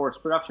ton of force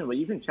production, but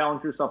you can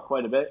challenge yourself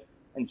quite a bit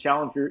and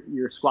challenge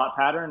your squat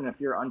pattern. And if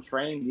you're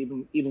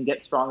untrained, even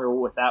get stronger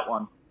with that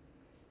one.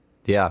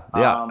 Yeah,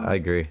 I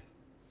agree.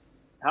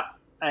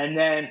 And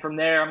then from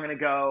there, I'm going to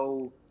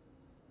go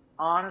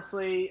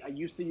Honestly, I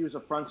used to use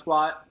a front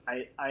squat.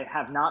 I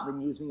have not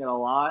been using it a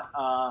lot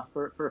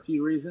for a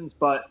few reasons,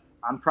 but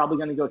I'm probably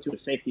going to go to a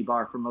safety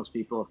bar for most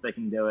people if they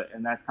can do it,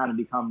 and that's kind of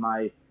become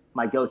my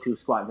go-to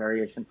squat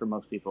variation for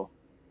most people.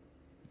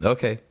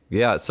 Okay.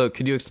 Yeah. So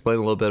could you explain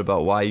a little bit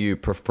about why you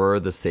prefer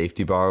the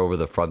safety bar over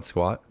the front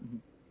squat?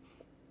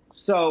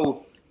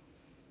 So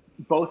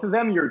both of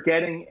them, you're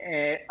getting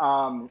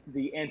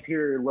the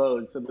anterior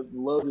load, so the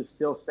load is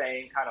still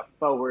staying kind of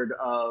forward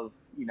of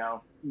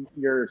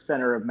your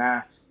center of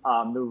mass.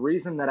 The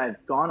reason that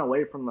I've gone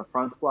away from the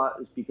front squat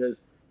is because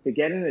to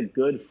get in a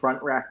good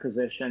front rack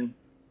position,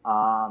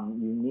 you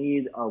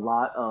need a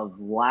lot of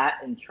lat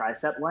and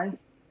tricep length,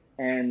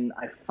 and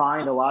I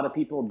find a lot of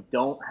people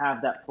don't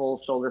have that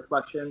full shoulder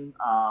flexion.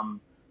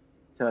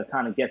 To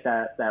kind of get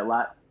that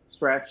lat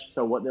stretch.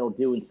 So what they'll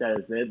do instead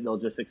is they'll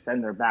just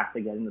extend their back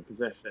to get in the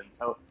position.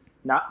 So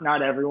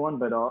not everyone,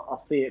 but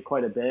I'll see it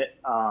quite a bit.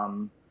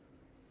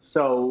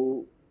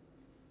 So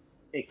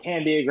it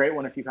can be a great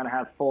one if you kind of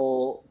have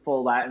full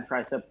lat and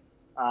tricep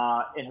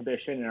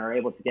inhibition and are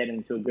able to get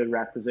into a good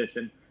rack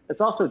position.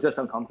 It's also just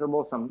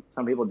uncomfortable. Some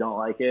people don't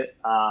like it,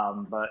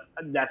 but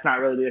that's not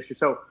really the issue.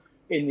 So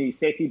in the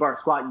safety bar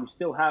squat, you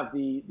still have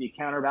the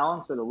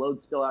counterbalance, or the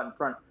load's still out in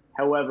front.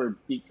 However,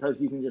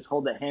 because you can just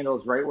hold the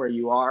handles right where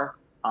you are,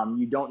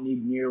 you don't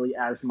need nearly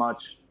as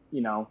much,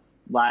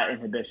 lat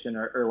inhibition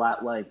or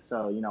lat leg.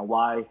 So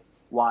why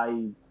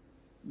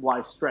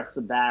why stress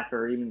the back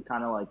or even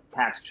kind of like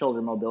tax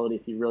shoulder mobility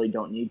if you really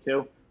don't need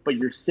to, but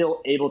you're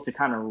still able to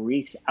kind of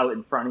reach out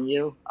in front of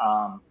you,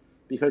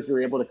 because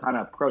you're able to kind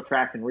of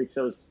protract and reach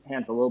those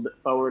hands a little bit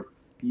forward.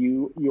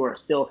 You are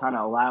still kind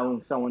of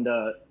allowing someone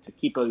to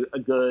keep a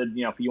good,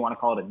 if you want to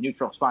call it a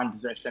neutral spine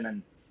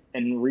position,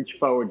 and reach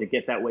forward to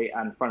get that weight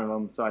out in front of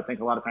them. So I think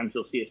a lot of times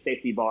you'll see a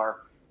safety bar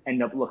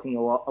end up looking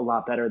a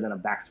lot better than a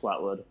back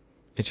squat would.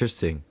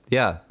 Interesting.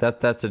 Yeah,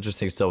 that's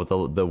interesting. Still,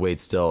 with the weight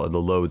still, the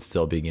load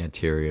still being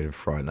anterior in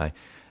front.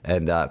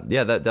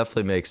 Yeah, that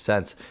definitely makes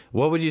sense.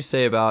 What would you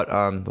say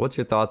about what's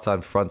your thoughts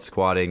on front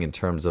squatting in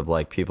terms of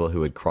like people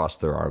who would cross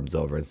their arms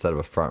over instead of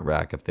a front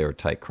rack if they were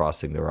tight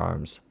crossing their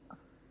arms?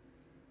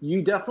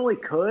 You definitely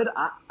could.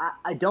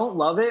 I don't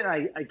love it.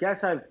 I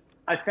guess I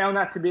found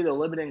that to be the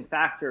limiting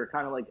factor,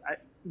 kind of like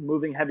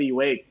moving heavy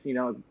weights.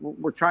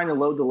 We're trying to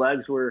load the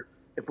legs.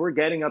 If we're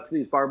getting up to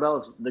these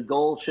barbells, the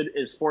goal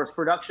is force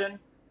production,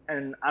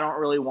 and I don't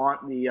really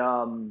want the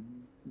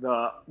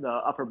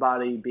upper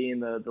body being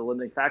the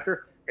limiting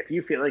factor. If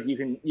you feel like you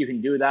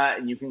can do that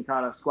and you can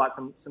kind of squat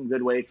some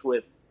good weights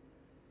with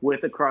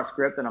a cross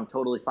grip, then I'm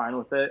totally fine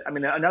with it. I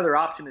mean, another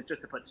option is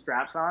just to put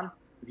straps on.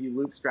 If you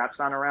loop straps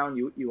on around,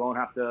 you won't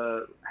have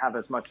to have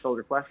as much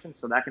shoulder flexion,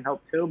 so that can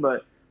help too.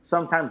 But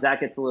sometimes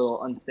that gets a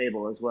little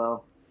unstable as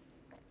well.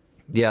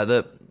 Yeah,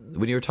 the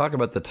when you were talking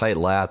about the tight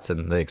lats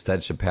and the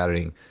extension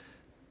patterning,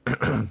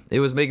 it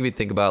was making me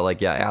think about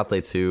like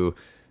athletes who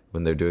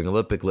when they're doing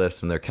Olympic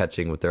lifts and they're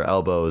catching with their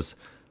elbows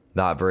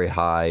not very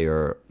high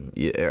or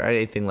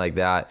anything like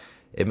that.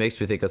 It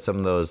makes me think of some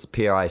of those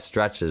PRI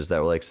stretches that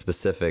were like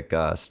specific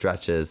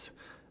stretches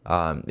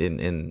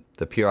in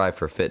the PRI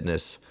for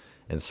fitness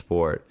and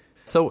sport.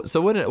 So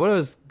what I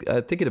was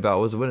thinking about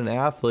was when an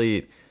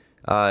athlete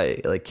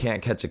like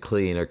can't catch a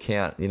clean or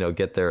can't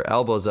get their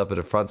elbows up at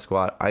a front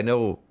squat. I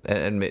know,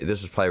 and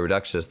this is probably a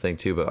reductionist thing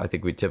too, but I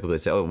think we typically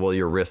say, oh well,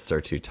 your wrists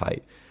are too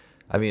tight.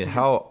 I mean, in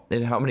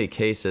how many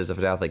cases if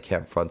an athlete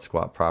can't front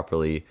squat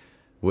properly,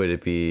 would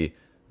it be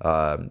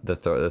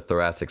the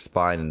thoracic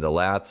spine and the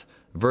lats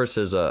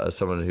versus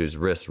someone whose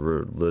wrists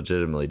were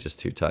legitimately just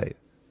too tight?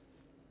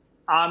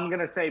 I'm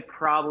gonna say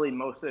probably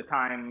most of the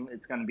time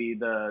it's gonna be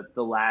the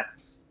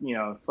lats,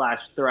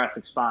 slash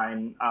thoracic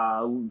spine,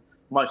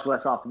 much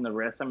less often the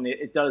wrist. I mean,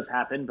 it does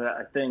happen, but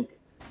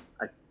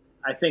I,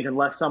 I think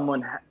unless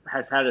someone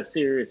has had a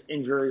serious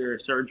injury or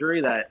surgery,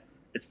 that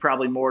it's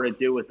probably more to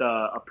do with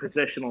a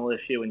positional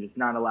issue and just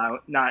not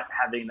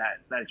having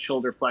that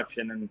shoulder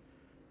flexion and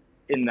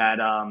in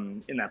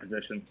that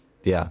position.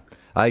 Yeah,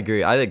 I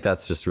agree. I think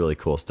that's just really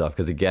cool stuff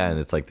because again,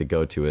 it's like the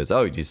go-to is,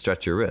 oh, you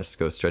stretch your wrist.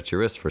 Go stretch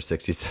your wrist for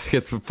 60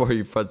 seconds before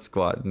you front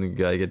squat, and we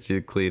gotta get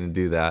you clean and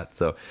do that.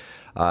 So,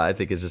 I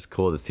think it's just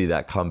cool to see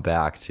that come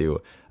back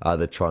to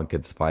the trunk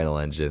and spinal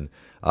engine.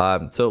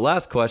 So,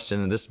 last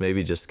question, and this may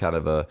be just kind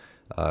of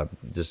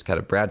just kind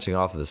of branching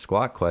off of the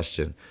squat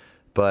question,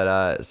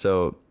 but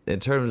so in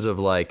terms of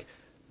like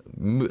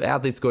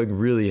athletes going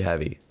really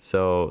heavy,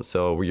 so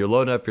you're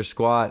loading up your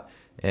squat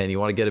and you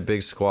want to get a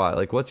big squat,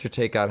 like what's your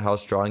take on how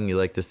strong you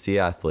like to see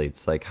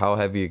athletes? Like how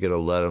heavy are you going to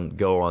let them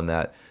go on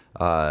that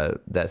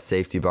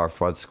safety bar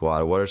front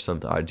squat? What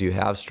are do you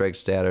have strength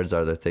standards?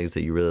 Are there things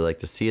that you really like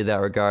to see in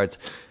that regards?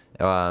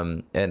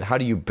 And how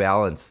do you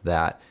balance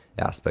that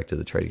aspect of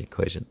the training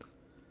equation?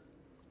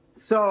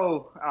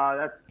 So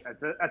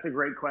that's a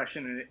great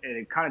question, and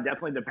it kind of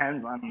definitely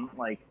depends on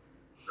like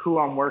who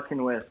I'm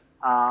working with.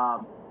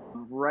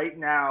 Right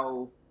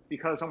now,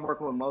 because I'm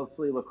working with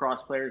mostly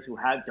lacrosse players who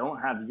don't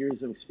have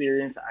years of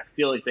experience, I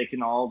feel like they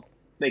can all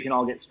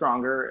get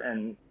stronger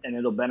and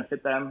it'll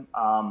benefit them.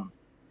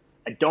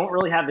 I don't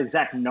really have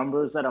exact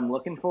numbers that I'm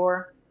looking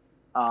for,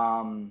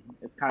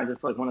 It's kind of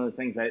just like one of those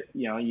things that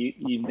you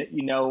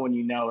know when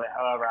you know it.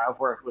 However, I've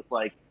worked with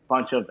like a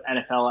bunch of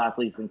NFL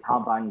athletes and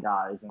combine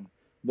guys, and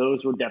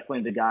those were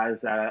definitely the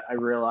guys that I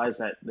realized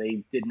that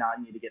they did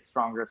not need to get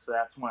stronger. So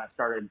that's when I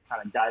started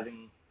kind of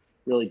diving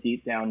really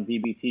deep down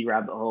VBT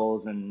rabbit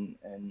holes and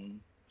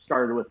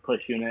started with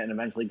push unit and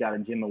eventually got a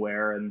gym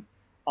aware, and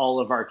all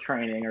of our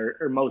training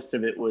or most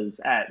of it was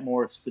at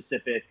more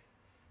specific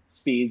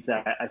speeds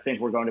that I think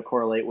we're going to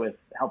correlate with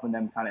helping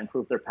them kind of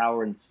improve their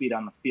power and speed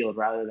on the field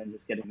rather than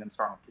just getting them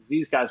strong. Because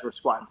these guys were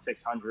squatting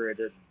 600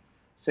 and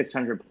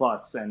 600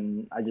 plus,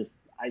 and I just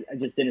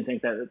didn't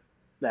think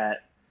that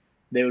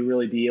they would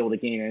really be able to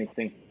gain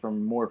anything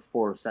from more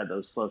force at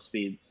those slow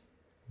speeds.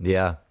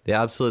 Yeah,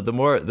 yeah, absolutely.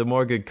 The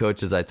more good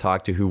coaches I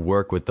talk to who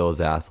work with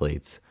those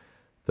athletes,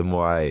 the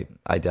more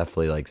I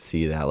definitely like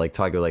see that. Like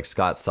talking with like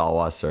Scott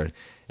Salwasser,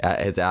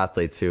 his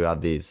athletes who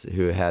had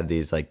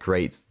these like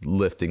great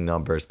lifting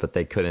numbers, but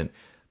they couldn't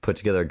put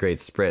together a great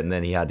sprint, and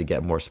then he had to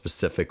get more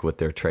specific with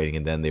their training,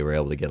 and then they were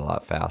able to get a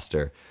lot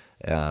faster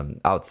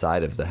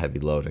outside of the heavy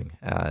loading.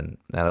 And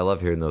I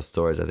love hearing those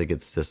stories. I think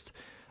it's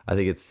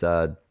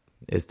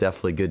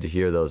definitely good to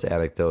hear those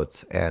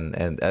anecdotes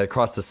and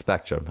across the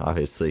spectrum,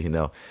 obviously, you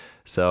know.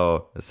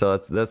 So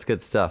that's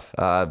good stuff.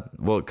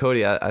 Well,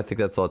 Cody, I think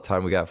that's all the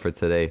time we got for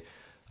today.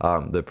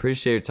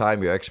 Appreciate your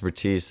time, your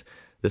expertise.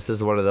 This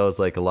is one of those,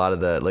 like a lot of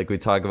the, like we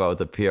talk about with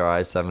the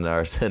PRI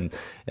seminars and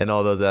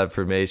all those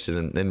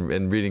information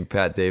and reading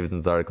Pat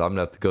Davidson's article. I'm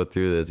gonna have to go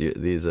through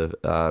these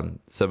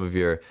some of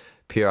your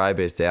PRI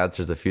based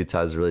answers a few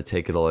times to really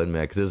take it all in,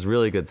 man, because it's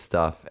really good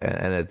stuff.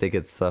 And I think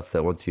it's stuff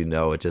that once you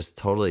know, it just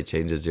totally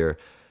changes your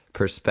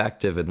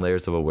perspective and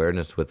layers of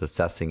awareness with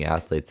assessing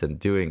athletes and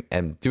doing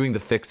the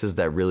fixes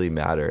that really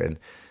matter.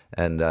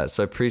 And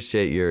so I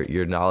appreciate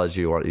your knowledge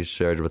you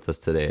shared with us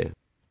today.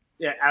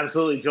 Yeah,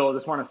 absolutely, Joel.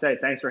 Just want to say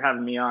thanks for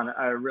having me on.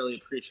 I really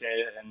appreciate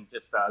it, and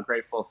just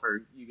grateful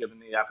for you giving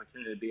me the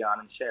opportunity to be on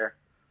and share.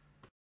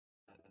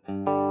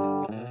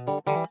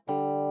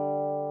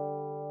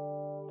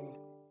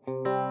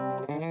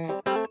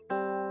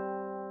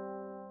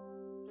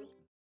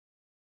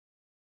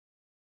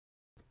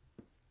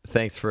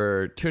 Thanks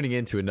for tuning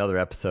in to another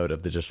episode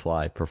of the Just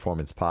Fly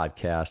Performance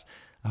Podcast.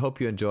 I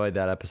hope you enjoyed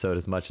that episode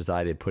as much as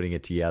I did putting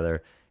it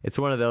together. It's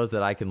one of those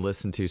that I can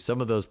listen to some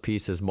of those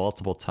pieces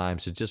multiple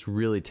times to just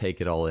really take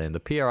it all in. The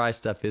PRI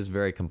stuff is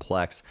very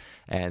complex,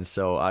 and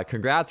so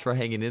congrats for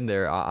hanging in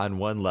there on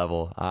one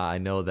level. I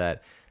know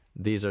that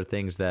these are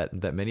things that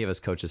many of us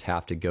coaches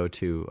have to go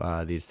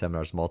to these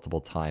seminars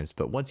multiple times,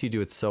 but once you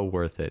do, it's so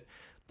worth it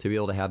to be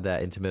able to have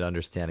that intimate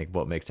understanding of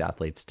what makes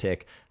athletes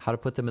tick, how to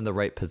put them in the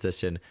right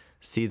position,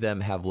 see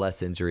them have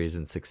less injuries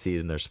and succeed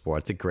in their sport.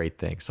 It's a great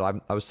thing.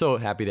 So I was so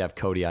happy to have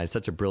Cody on. He's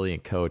such a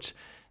brilliant coach,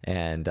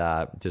 and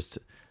just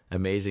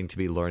amazing to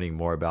be learning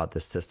more about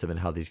this system and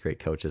how these great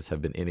coaches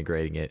have been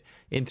integrating it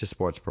into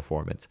sports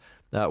performance.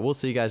 We'll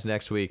see you guys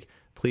next week.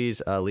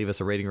 Please leave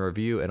us a rating or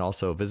review, and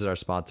also visit our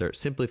sponsor,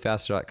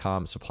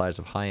 SimplyFaster.com, suppliers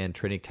of high-end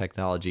training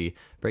technology,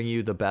 bringing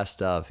you the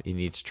best of in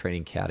each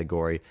training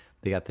category.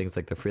 They got things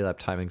like the Freelap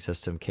timing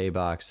system,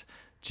 K-Box,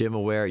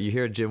 GymAware. You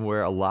hear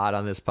GymAware a lot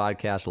on this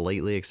podcast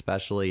lately,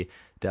 especially.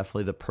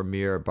 Definitely the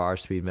premier bar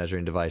speed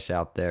measuring device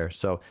out there.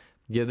 So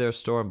give their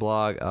store and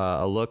blog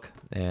a look,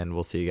 and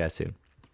we'll see you guys soon.